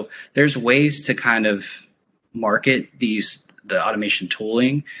 So there's ways to kind of market the automation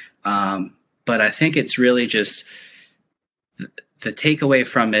tooling. But I think it's really just the takeaway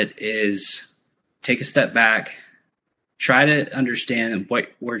from it is take a step back, try to understand what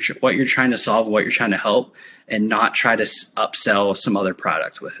you're trying to solve, what you're trying to help, and not try to upsell some other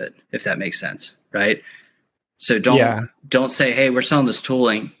product with it, if that makes sense, right? So don't say, hey, we're selling this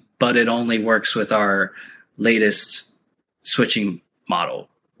tooling, but it only works with our latest switching model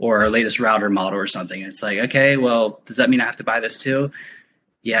or our latest router model or something. And it's like, okay, well, does that mean I have to buy this too?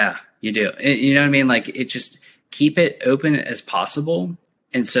 Yeah, you do. You know what I mean? Like, it just keep it open as possible.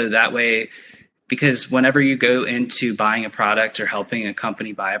 And so that way, because whenever you go into buying a product or helping a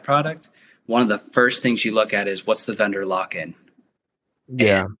company buy a product, one of the first things you look at is what's the vendor lock-in.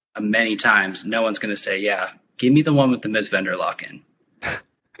 Yeah. And many times, no one's going to say, yeah, give me the one with the most vendor lock-in.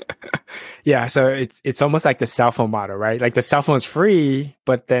 Yeah, so it's almost like the cell phone model, right? Like the cell phone is free,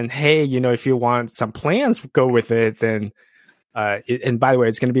 but then, hey, if you want some plans, go with it. Then, and by the way,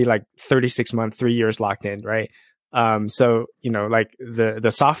 it's going to be like 36 months, 3 years locked in, right? So like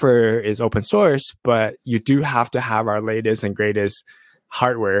the software is open source, but you do have to have our latest and greatest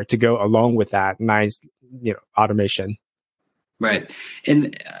hardware to go along with that nice, automation. Right,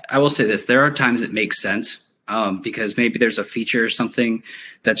 and I will say this: there are times it makes sense. Because maybe there's a feature or something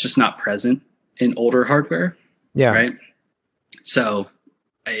that's just not present in older hardware. Yeah. Right. So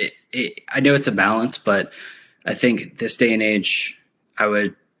I know it's a balance, but I think this day and age, I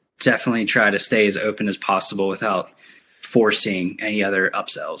would definitely try to stay as open as possible without forcing any other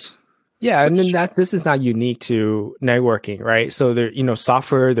upsells. Yeah. And then this is not unique to networking, right? So there,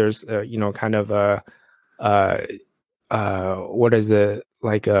 software, there's, kind of what is the,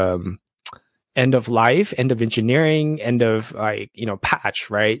 like, end of life, end of engineering, end of patch,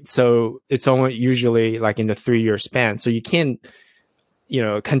 right? So it's only usually like in the 3-year span. So you can't,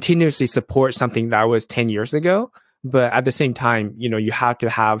 continuously support something that was 10 years ago. But at the same time, you have to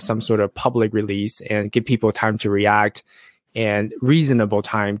have some sort of public release and give people time to react and reasonable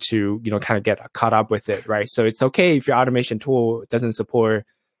time to, kind of get caught up with it, right? So it's okay if your automation tool doesn't support,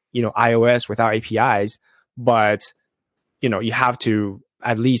 iOS without APIs, but, you have to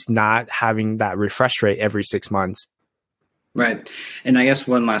at least not having that refresh rate every 6 months. Right. And I guess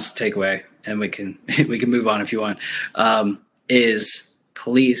one last takeaway, and we can move on if you want, is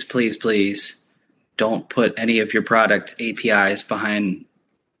please don't put any of your product APIs behind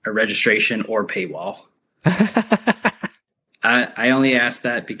a registration or paywall. I only ask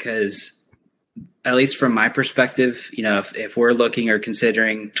that because, at least from my perspective, if we're looking or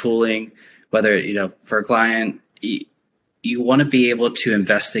considering tooling, whether, for a client, you want to be able to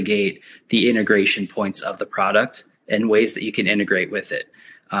investigate the integration points of the product and ways that you can integrate with it.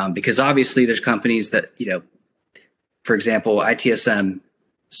 Because obviously there's companies that, for example, ITSM,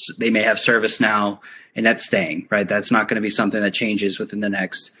 they may have ServiceNow and that's staying, right? That's not going to be something that changes within the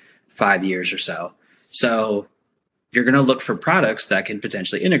next 5 years or so. So you're going to look for products that can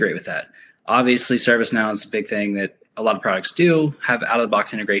potentially integrate with that. Obviously, ServiceNow is a big thing that a lot of products do have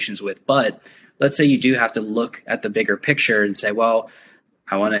out-of-the-box integrations with, but let's say you do have to look at the bigger picture and say, well,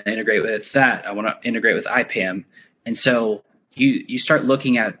 I want to integrate with that. I want to integrate with IPAM. And so you start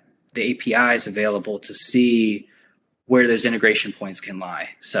looking at the APIs available to see where those integration points can lie.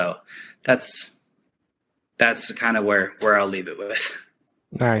 So that's that's kind of where I'll leave it with.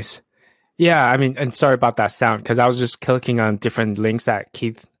 Nice. Yeah, I mean, and sorry about that sound, because I was just clicking on different links that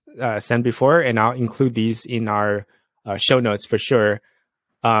Keith sent before, and I'll include these in our show notes for sure.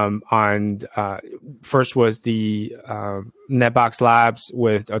 On first was the Netbox Labs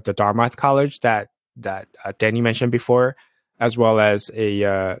with the Dartmouth College that Danny mentioned before, as well as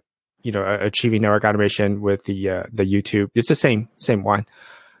a achieving network automation with the YouTube. It's the same one.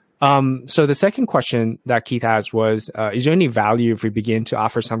 So the second question that Keith asked was, is there any value if we begin to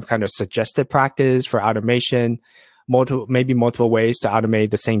offer some kind of suggested practice for automation, multiple ways to automate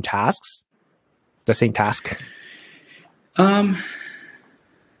the same task?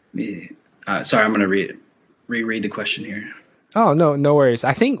 Sorry, I'm going to reread the question here. Oh, no worries.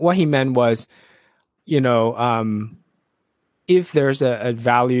 I think what he meant was, if there's a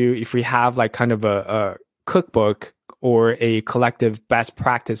value, if we have like kind of a cookbook or a collective best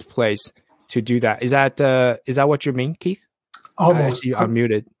practice place to do that. Is that what you mean, Keith? Almost. You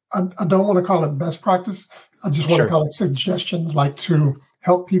unmuted. I don't want to call it best practice. I just want to call it suggestions, like to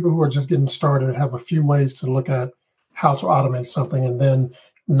help people who are just getting started have a few ways to look at how to automate something, and then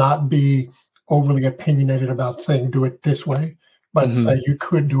not be overly opinionated about saying do it this way, but say you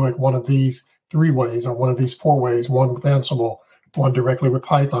could do it one of these 3 ways or one of these 4 ways, one with Ansible, one directly with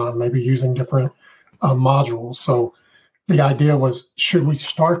Python, maybe using different modules. So the idea was, should we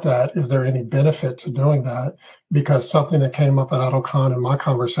start that? Is there any benefit to doing that? Because something that came up at AutoCon in my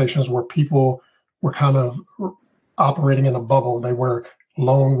conversations where people were kind of operating in a bubble. They were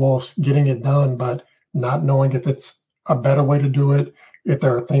lone wolves getting it done, but not knowing if it's a better way to do it, if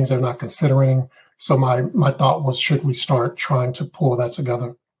there are things they're not considering. So my thought was, should we start trying to pull that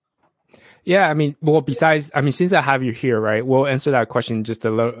together? Yeah, I mean, well, since I have you here, right, we'll answer that question just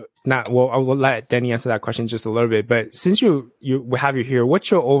a little. I will let Danny answer that question just a little bit. But since we have you here, what's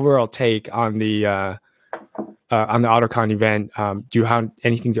your overall take on the AutoCon event? Do you have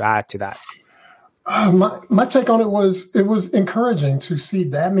anything to add to that? My take on it was encouraging to see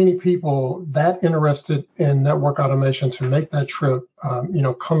that many people that interested in network automation to make that trip.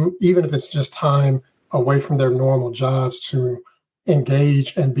 Come, even if it's just time away from their normal jobs, to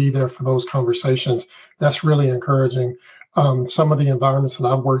engage and be there for those conversations. That's really encouraging. Some of the environments that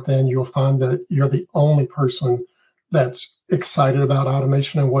I've worked in, you'll find that you're the only person that's excited about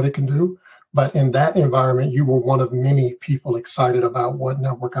automation and what it can do. But in that environment, you were one of many people excited about what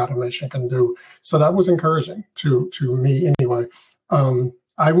network automation can do. So that was encouraging to me anyway.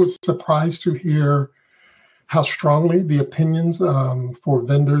 I was surprised to hear how strongly the opinions for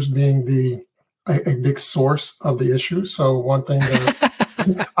vendors being a big source of the issue. So one thing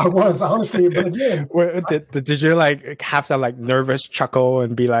that I was honestly, but again, did you like have some like nervous chuckle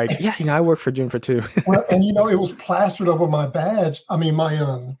and be like, yeah, I work for Juniper too? Well, and it was plastered over my badge. I mean,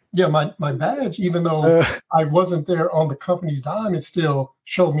 my badge, even though I wasn't there on the company's dime, it still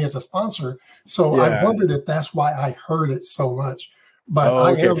showed me as a sponsor. So I wondered if that's why I heard it so much.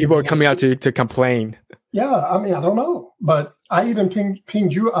 But people are coming out to complain. Yeah, I mean, I don't know, but I even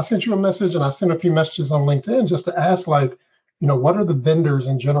pinged you. I sent you a message, and I sent a few messages on LinkedIn just to ask, like, what are the vendors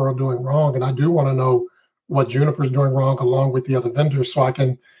in general doing wrong? And I do want to know what Juniper's doing wrong along with the other vendors, so I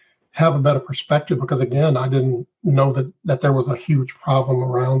can have a better perspective. Because again, I didn't know that there was a huge problem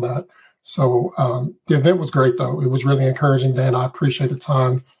around that. So the event was great, though. It was really encouraging, Dan. I appreciate the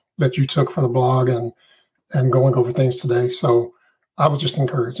time that you took for the blog and going over things today. So I was just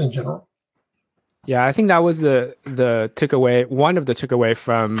encouraged in general. Yeah, I think that was the takeaway. One of the takeaway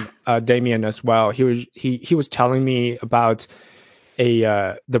from Damien as well. He was telling me about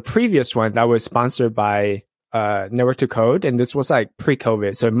the previous one that was sponsored by Network to Code, and this was like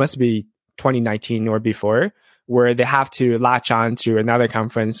pre-COVID, so it must be 2019 or before, where they have to latch on to another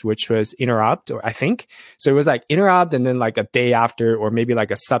conference, which was Interrupt, or I think. So it was like Interrupt, and then like a day after, or maybe like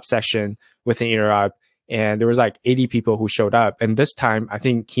a subsession within Interrupt. And there was like 80 people who showed up. And this time, I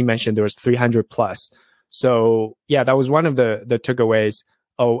think he mentioned there was 300 plus. So yeah, that was one of the takeaways.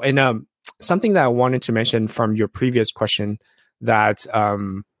 Oh, and something that I wanted to mention from your previous question, that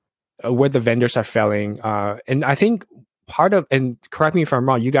where the vendors are failing. And I think and correct me if I'm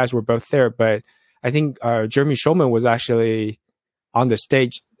wrong, you guys were both there, but I think Jeremy Schulman was actually on the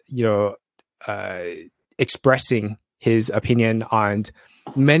stage, expressing his opinion on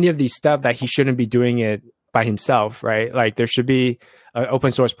many of these stuff that he shouldn't be doing it by himself, right? Like there should be an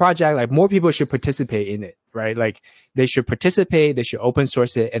open source project, like more people should participate in it, right? Like they should participate, they should open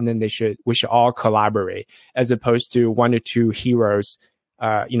source it, and then we should all collaborate, as opposed to 1 or 2 heroes,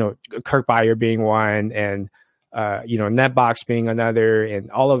 Kirk Beyer being one, and Netbox being another, and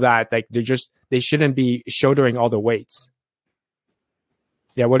all of that. Like they shouldn't be shouldering all the weights.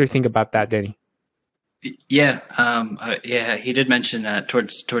 Yeah, what do you think about that, Danny? Yeah, he did mention that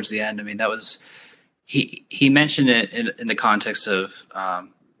towards the end. I mean, that was he mentioned it in the context of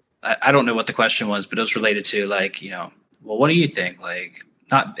I don't know what the question was, but it was related to like, well, what do you think? Like,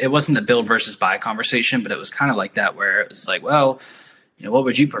 not it wasn't the build versus buy conversation, but it was kind of like that where it was like, well, what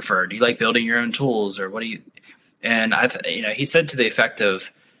would you prefer? Do you like building your own tools, or what do you? And he said to the effect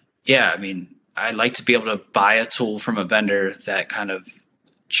of, yeah, I mean, I'd like to be able to buy a tool from a vendor that kind of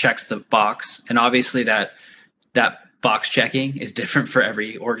checks the box, and obviously that box checking is different for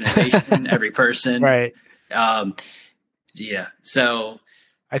every organization, every person. Right. Yeah. So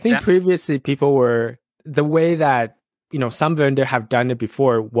I think previously people were the way that, some vendor have done it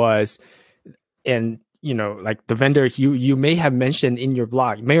before was, and, like the vendor you may have mentioned in your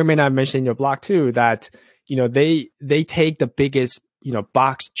blog, may or may not mention in your blog too, that, they take the biggest,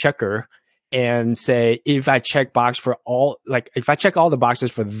 box checker and say, if I check all the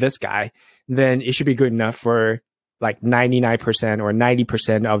boxes for this guy, then it should be good enough for like 99% or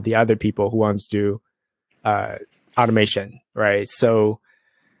 90% of the other people who wants to do automation, right? So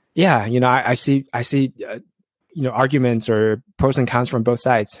yeah, I see arguments or pros and cons from both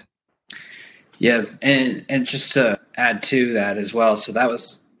sides. Yeah, and just to add to that as well, so that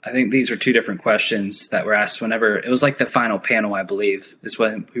was, I think these are two different questions that were asked whenever it was like the final panel, I believe, is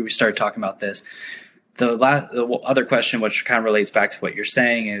when we started talking about this. The other question, which kind of relates back to what you're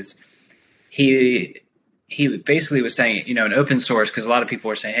saying, is he basically was saying, in open source, because a lot of people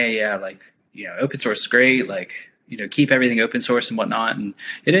were saying, hey, yeah, like, open source is great, like, keep everything open source and whatnot. And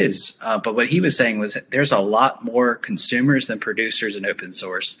it is. But what he was saying was there's a lot more consumers than producers in open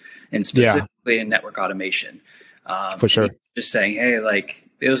source, and specifically in network automation. For sure. Just saying, hey, like,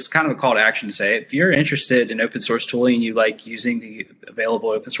 it was kind of a call to action to say, if you're interested in open source tooling and you like using the available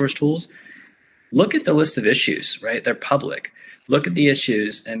open source tools, look at the list of issues, right? They're public. Look at the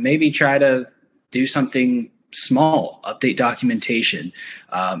issues and maybe try to do something small, update documentation,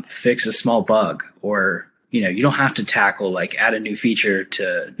 fix a small bug, or, you don't have to tackle like add a new feature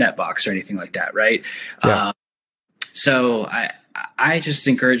to Netbox or anything like that, right? Yeah. So I just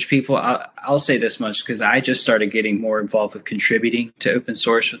encourage people. I'll say this much because I just started getting more involved with contributing to open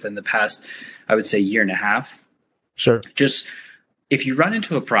source within the past, I would say, year and a half. Sure. Just if you run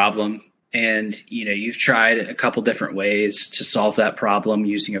into a problem and you've tried a couple different ways to solve that problem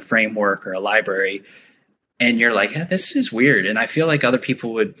using a framework or a library, and you're like, yeah, this is weird, and I feel like other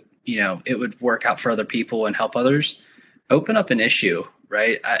people would, it would work out for other people and help others, open up an issue.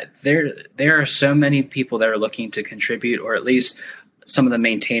 Right. There are so many people that are looking to contribute, or at least some of the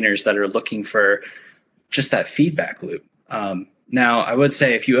maintainers that are looking for just that feedback loop. Now, I would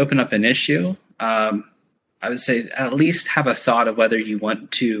say if you open up an issue, I would say at least have a thought of whether you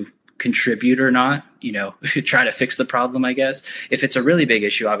want to contribute or not, try to fix the problem, I guess. If it's a really big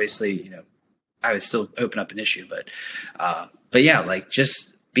issue, obviously, I would still open up an issue. But yeah, like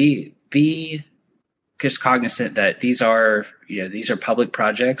just be just cognizant that these are public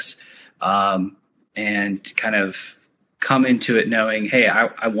projects, and kind of come into it knowing, hey,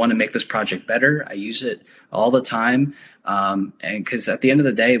 I want to make this project better. I use it all the time. And because at the end of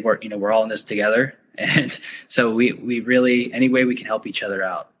the day, we're all in this together. And so we really, any way we can help each other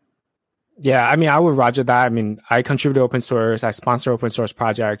out. Yeah. I mean, I would roger that. I mean, I contribute to open source, I sponsor open source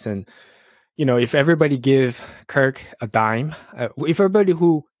projects, and if everybody give Kirk a dime, if everybody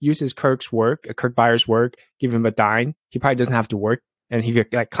who uses Kirk Byers' work, give him a dime, he probably doesn't have to work, and he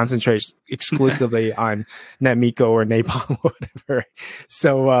could concentrate exclusively on NetMiko or Napalm or whatever.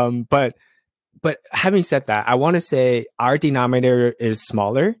 So, but having said that, I want to say our denominator is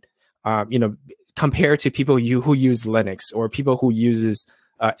smaller, compared to people who use Linux or people who uses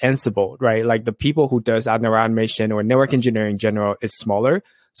Ansible, right? Like the people who does network automation or network engineering in general is smaller.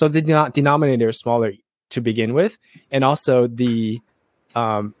 So the denominator is smaller to begin with. And also this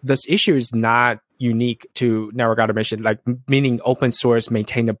issue is not unique to network automation, like meaning open source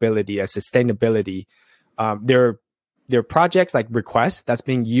maintainability and sustainability. There are projects like Request that's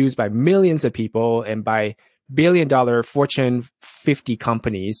being used by millions of people and by billion-dollar Fortune 50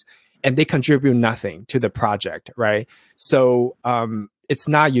 companies, and they contribute nothing to the project, right? So it's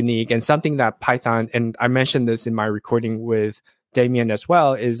not unique. And something that Python, and I mentioned this in my recording with Damien as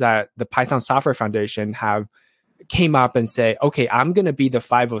well, is that the Python Software Foundation came up and say, okay, I'm going to be the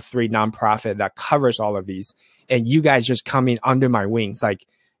 503 nonprofit that covers all of these. And you guys just come in under my wings. Like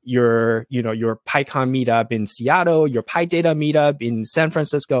your PyCon meetup in Seattle, your PyData meetup in San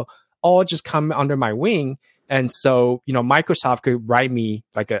Francisco, all just come under my wing. And so, Microsoft could write me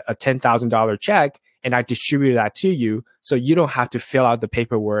like a $10,000 check, and I distribute that to you. So you don't have to fill out the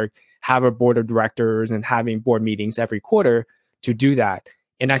paperwork, have a board of directors and having board meetings every quarter to do that.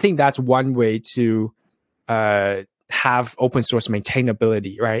 And I think that's one way to have open source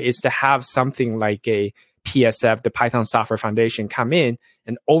maintainability, right? Is to have something like a PSF, the Python Software Foundation, come in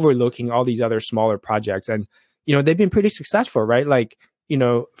and overlooking all these other smaller projects. And, they've been pretty successful, right? Like,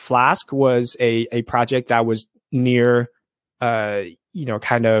 Flask was a project that was near,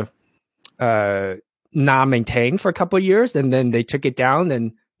 kind of not maintained for a couple of years. And then they took it down,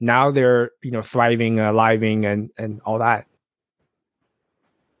 and now they're, thriving, living, and all that.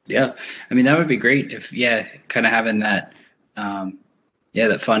 Yeah. I mean, that would be great if, kind of having that,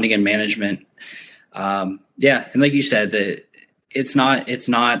 that funding and management. And like you said, that it's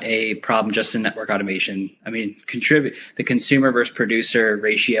not a problem just in network automation. I mean, the consumer versus producer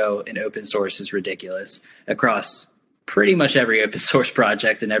ratio in open source is ridiculous across pretty much every open source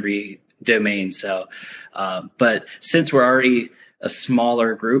project in every domain. So, but since we're already a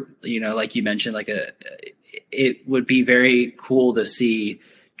smaller group, like you mentioned, it would be very cool to see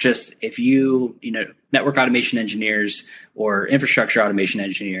just if network automation engineers or infrastructure automation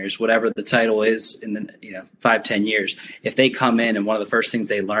engineers, whatever the title is in the 5-10 years, if they come in and one of the first things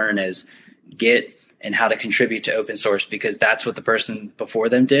they learn is Git and how to contribute to open source because that's what the person before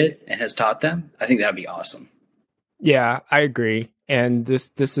them did and has taught them, I think that'd be awesome. Yeah, I agree. And this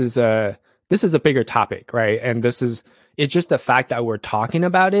is a bigger topic, right? And it's just the fact that we're talking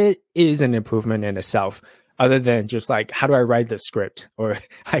about it is an improvement in itself. Other than just like, how do I write this script, or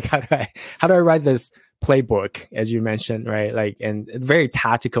like how do I write this playbook, as you mentioned, right? Like, and very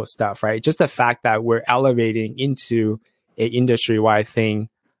tactical stuff, right? Just the fact that we're elevating into a industry-wide thing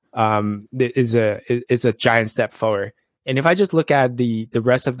is a giant step forward. And if I just look at the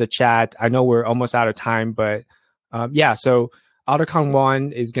rest of the chat, I know we're almost out of time, but so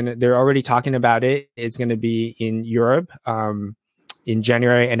AutoCon0 they're already talking about it. It's going to be in Europe in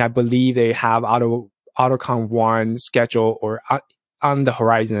January, and I believe they have AutoCon0 schedule or on the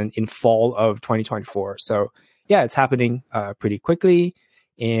horizon in fall of 2024. So yeah, it's happening pretty quickly.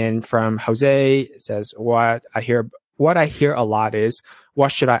 And from Jose, it says, what I hear a lot is,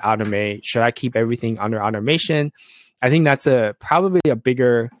 what should I automate? Should I keep everything under automation? I think that's probably a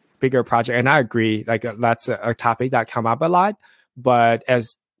bigger project. And I agree, like that's a topic that come up a lot. But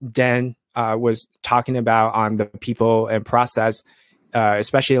as Dan was talking about on the people and process,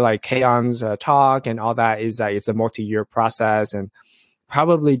 especially like Kaon's talk and all that, is that it's a multi-year process, and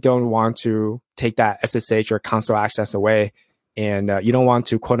probably don't want to take that SSH or console access away, and you don't want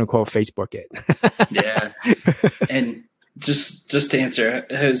to quote unquote Facebook it. Yeah, and just to answer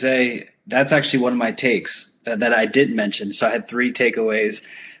Jose, that's actually one of my takes that I didn't mention. So I had 3 takeaways.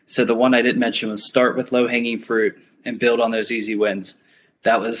 So the one I didn't mention was start with low-hanging fruit and build on those easy wins.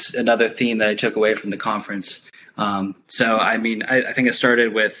 That was another theme that I took away from the conference. So, I mean, I think I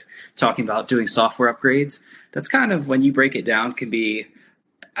started with talking about doing software upgrades. That's kind of, when you break it down, can be,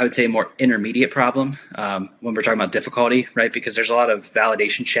 I would say, a more intermediate problem when we're talking about difficulty, right? Because there's a lot of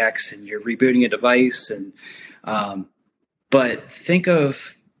validation checks and you're rebooting a device. But think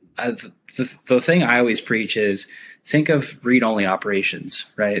of the thing I always preach is think of read-only operations,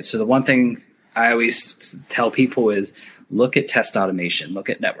 right? So the one thing I always tell people is look at test automation, look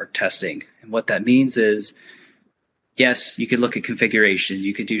at network testing. And what that means is, yes, you could look at configuration.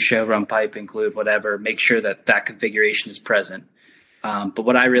 You could do show, run, pipe, include, whatever. Make sure that configuration is present. But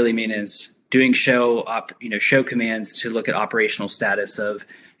what I really mean is doing show commands to look at operational status of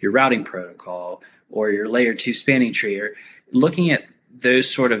your routing protocol or your layer 2 spanning tree, or looking at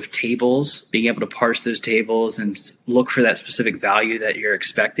those sort of tables, being able to parse those tables and look for that specific value that you're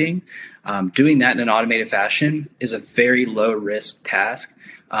expecting. Doing that in an automated fashion is a very low risk task.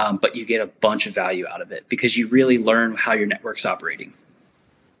 But you get a bunch of value out of it because you really learn how your network's operating.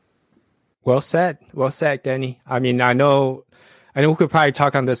 Well said, Danny. I mean, I know we could probably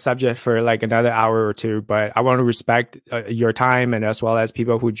talk on this subject for like another hour or two, but I want to respect your time, and as well as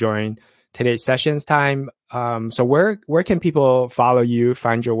people who join today's session's time. So where can people follow you,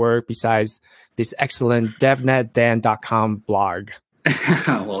 find your work besides this excellent DevNetDan.com blog?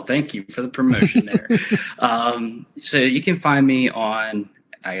 Well, thank you for the promotion there. So you can find me on,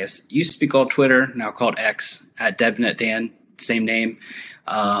 I guess it used to be called Twitter, now called X, at DevNetDan, same name.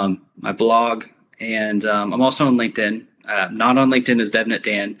 My blog, and I'm also on LinkedIn. Not on LinkedIn as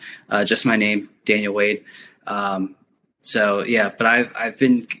DevNetDan, just my name, Daniel Wade. So yeah, but I've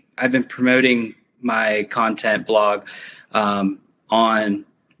been promoting my content blog on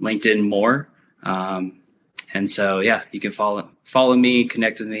LinkedIn more. And so yeah, you can follow me,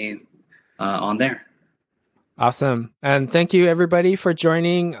 connect with me on there. Awesome. And thank you everybody for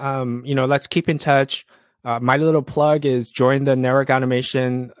joining. Let's keep in touch. My little plug is join the network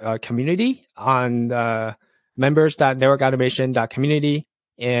automation community on members.networkautomation.community.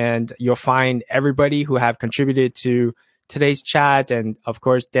 and you'll find everybody who have contributed to today's chat, and of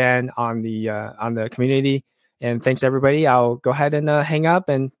course Dan on the community. And thanks everybody. I'll go ahead and hang up,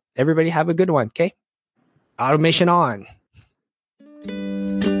 and everybody have a good one. Okay, automation on.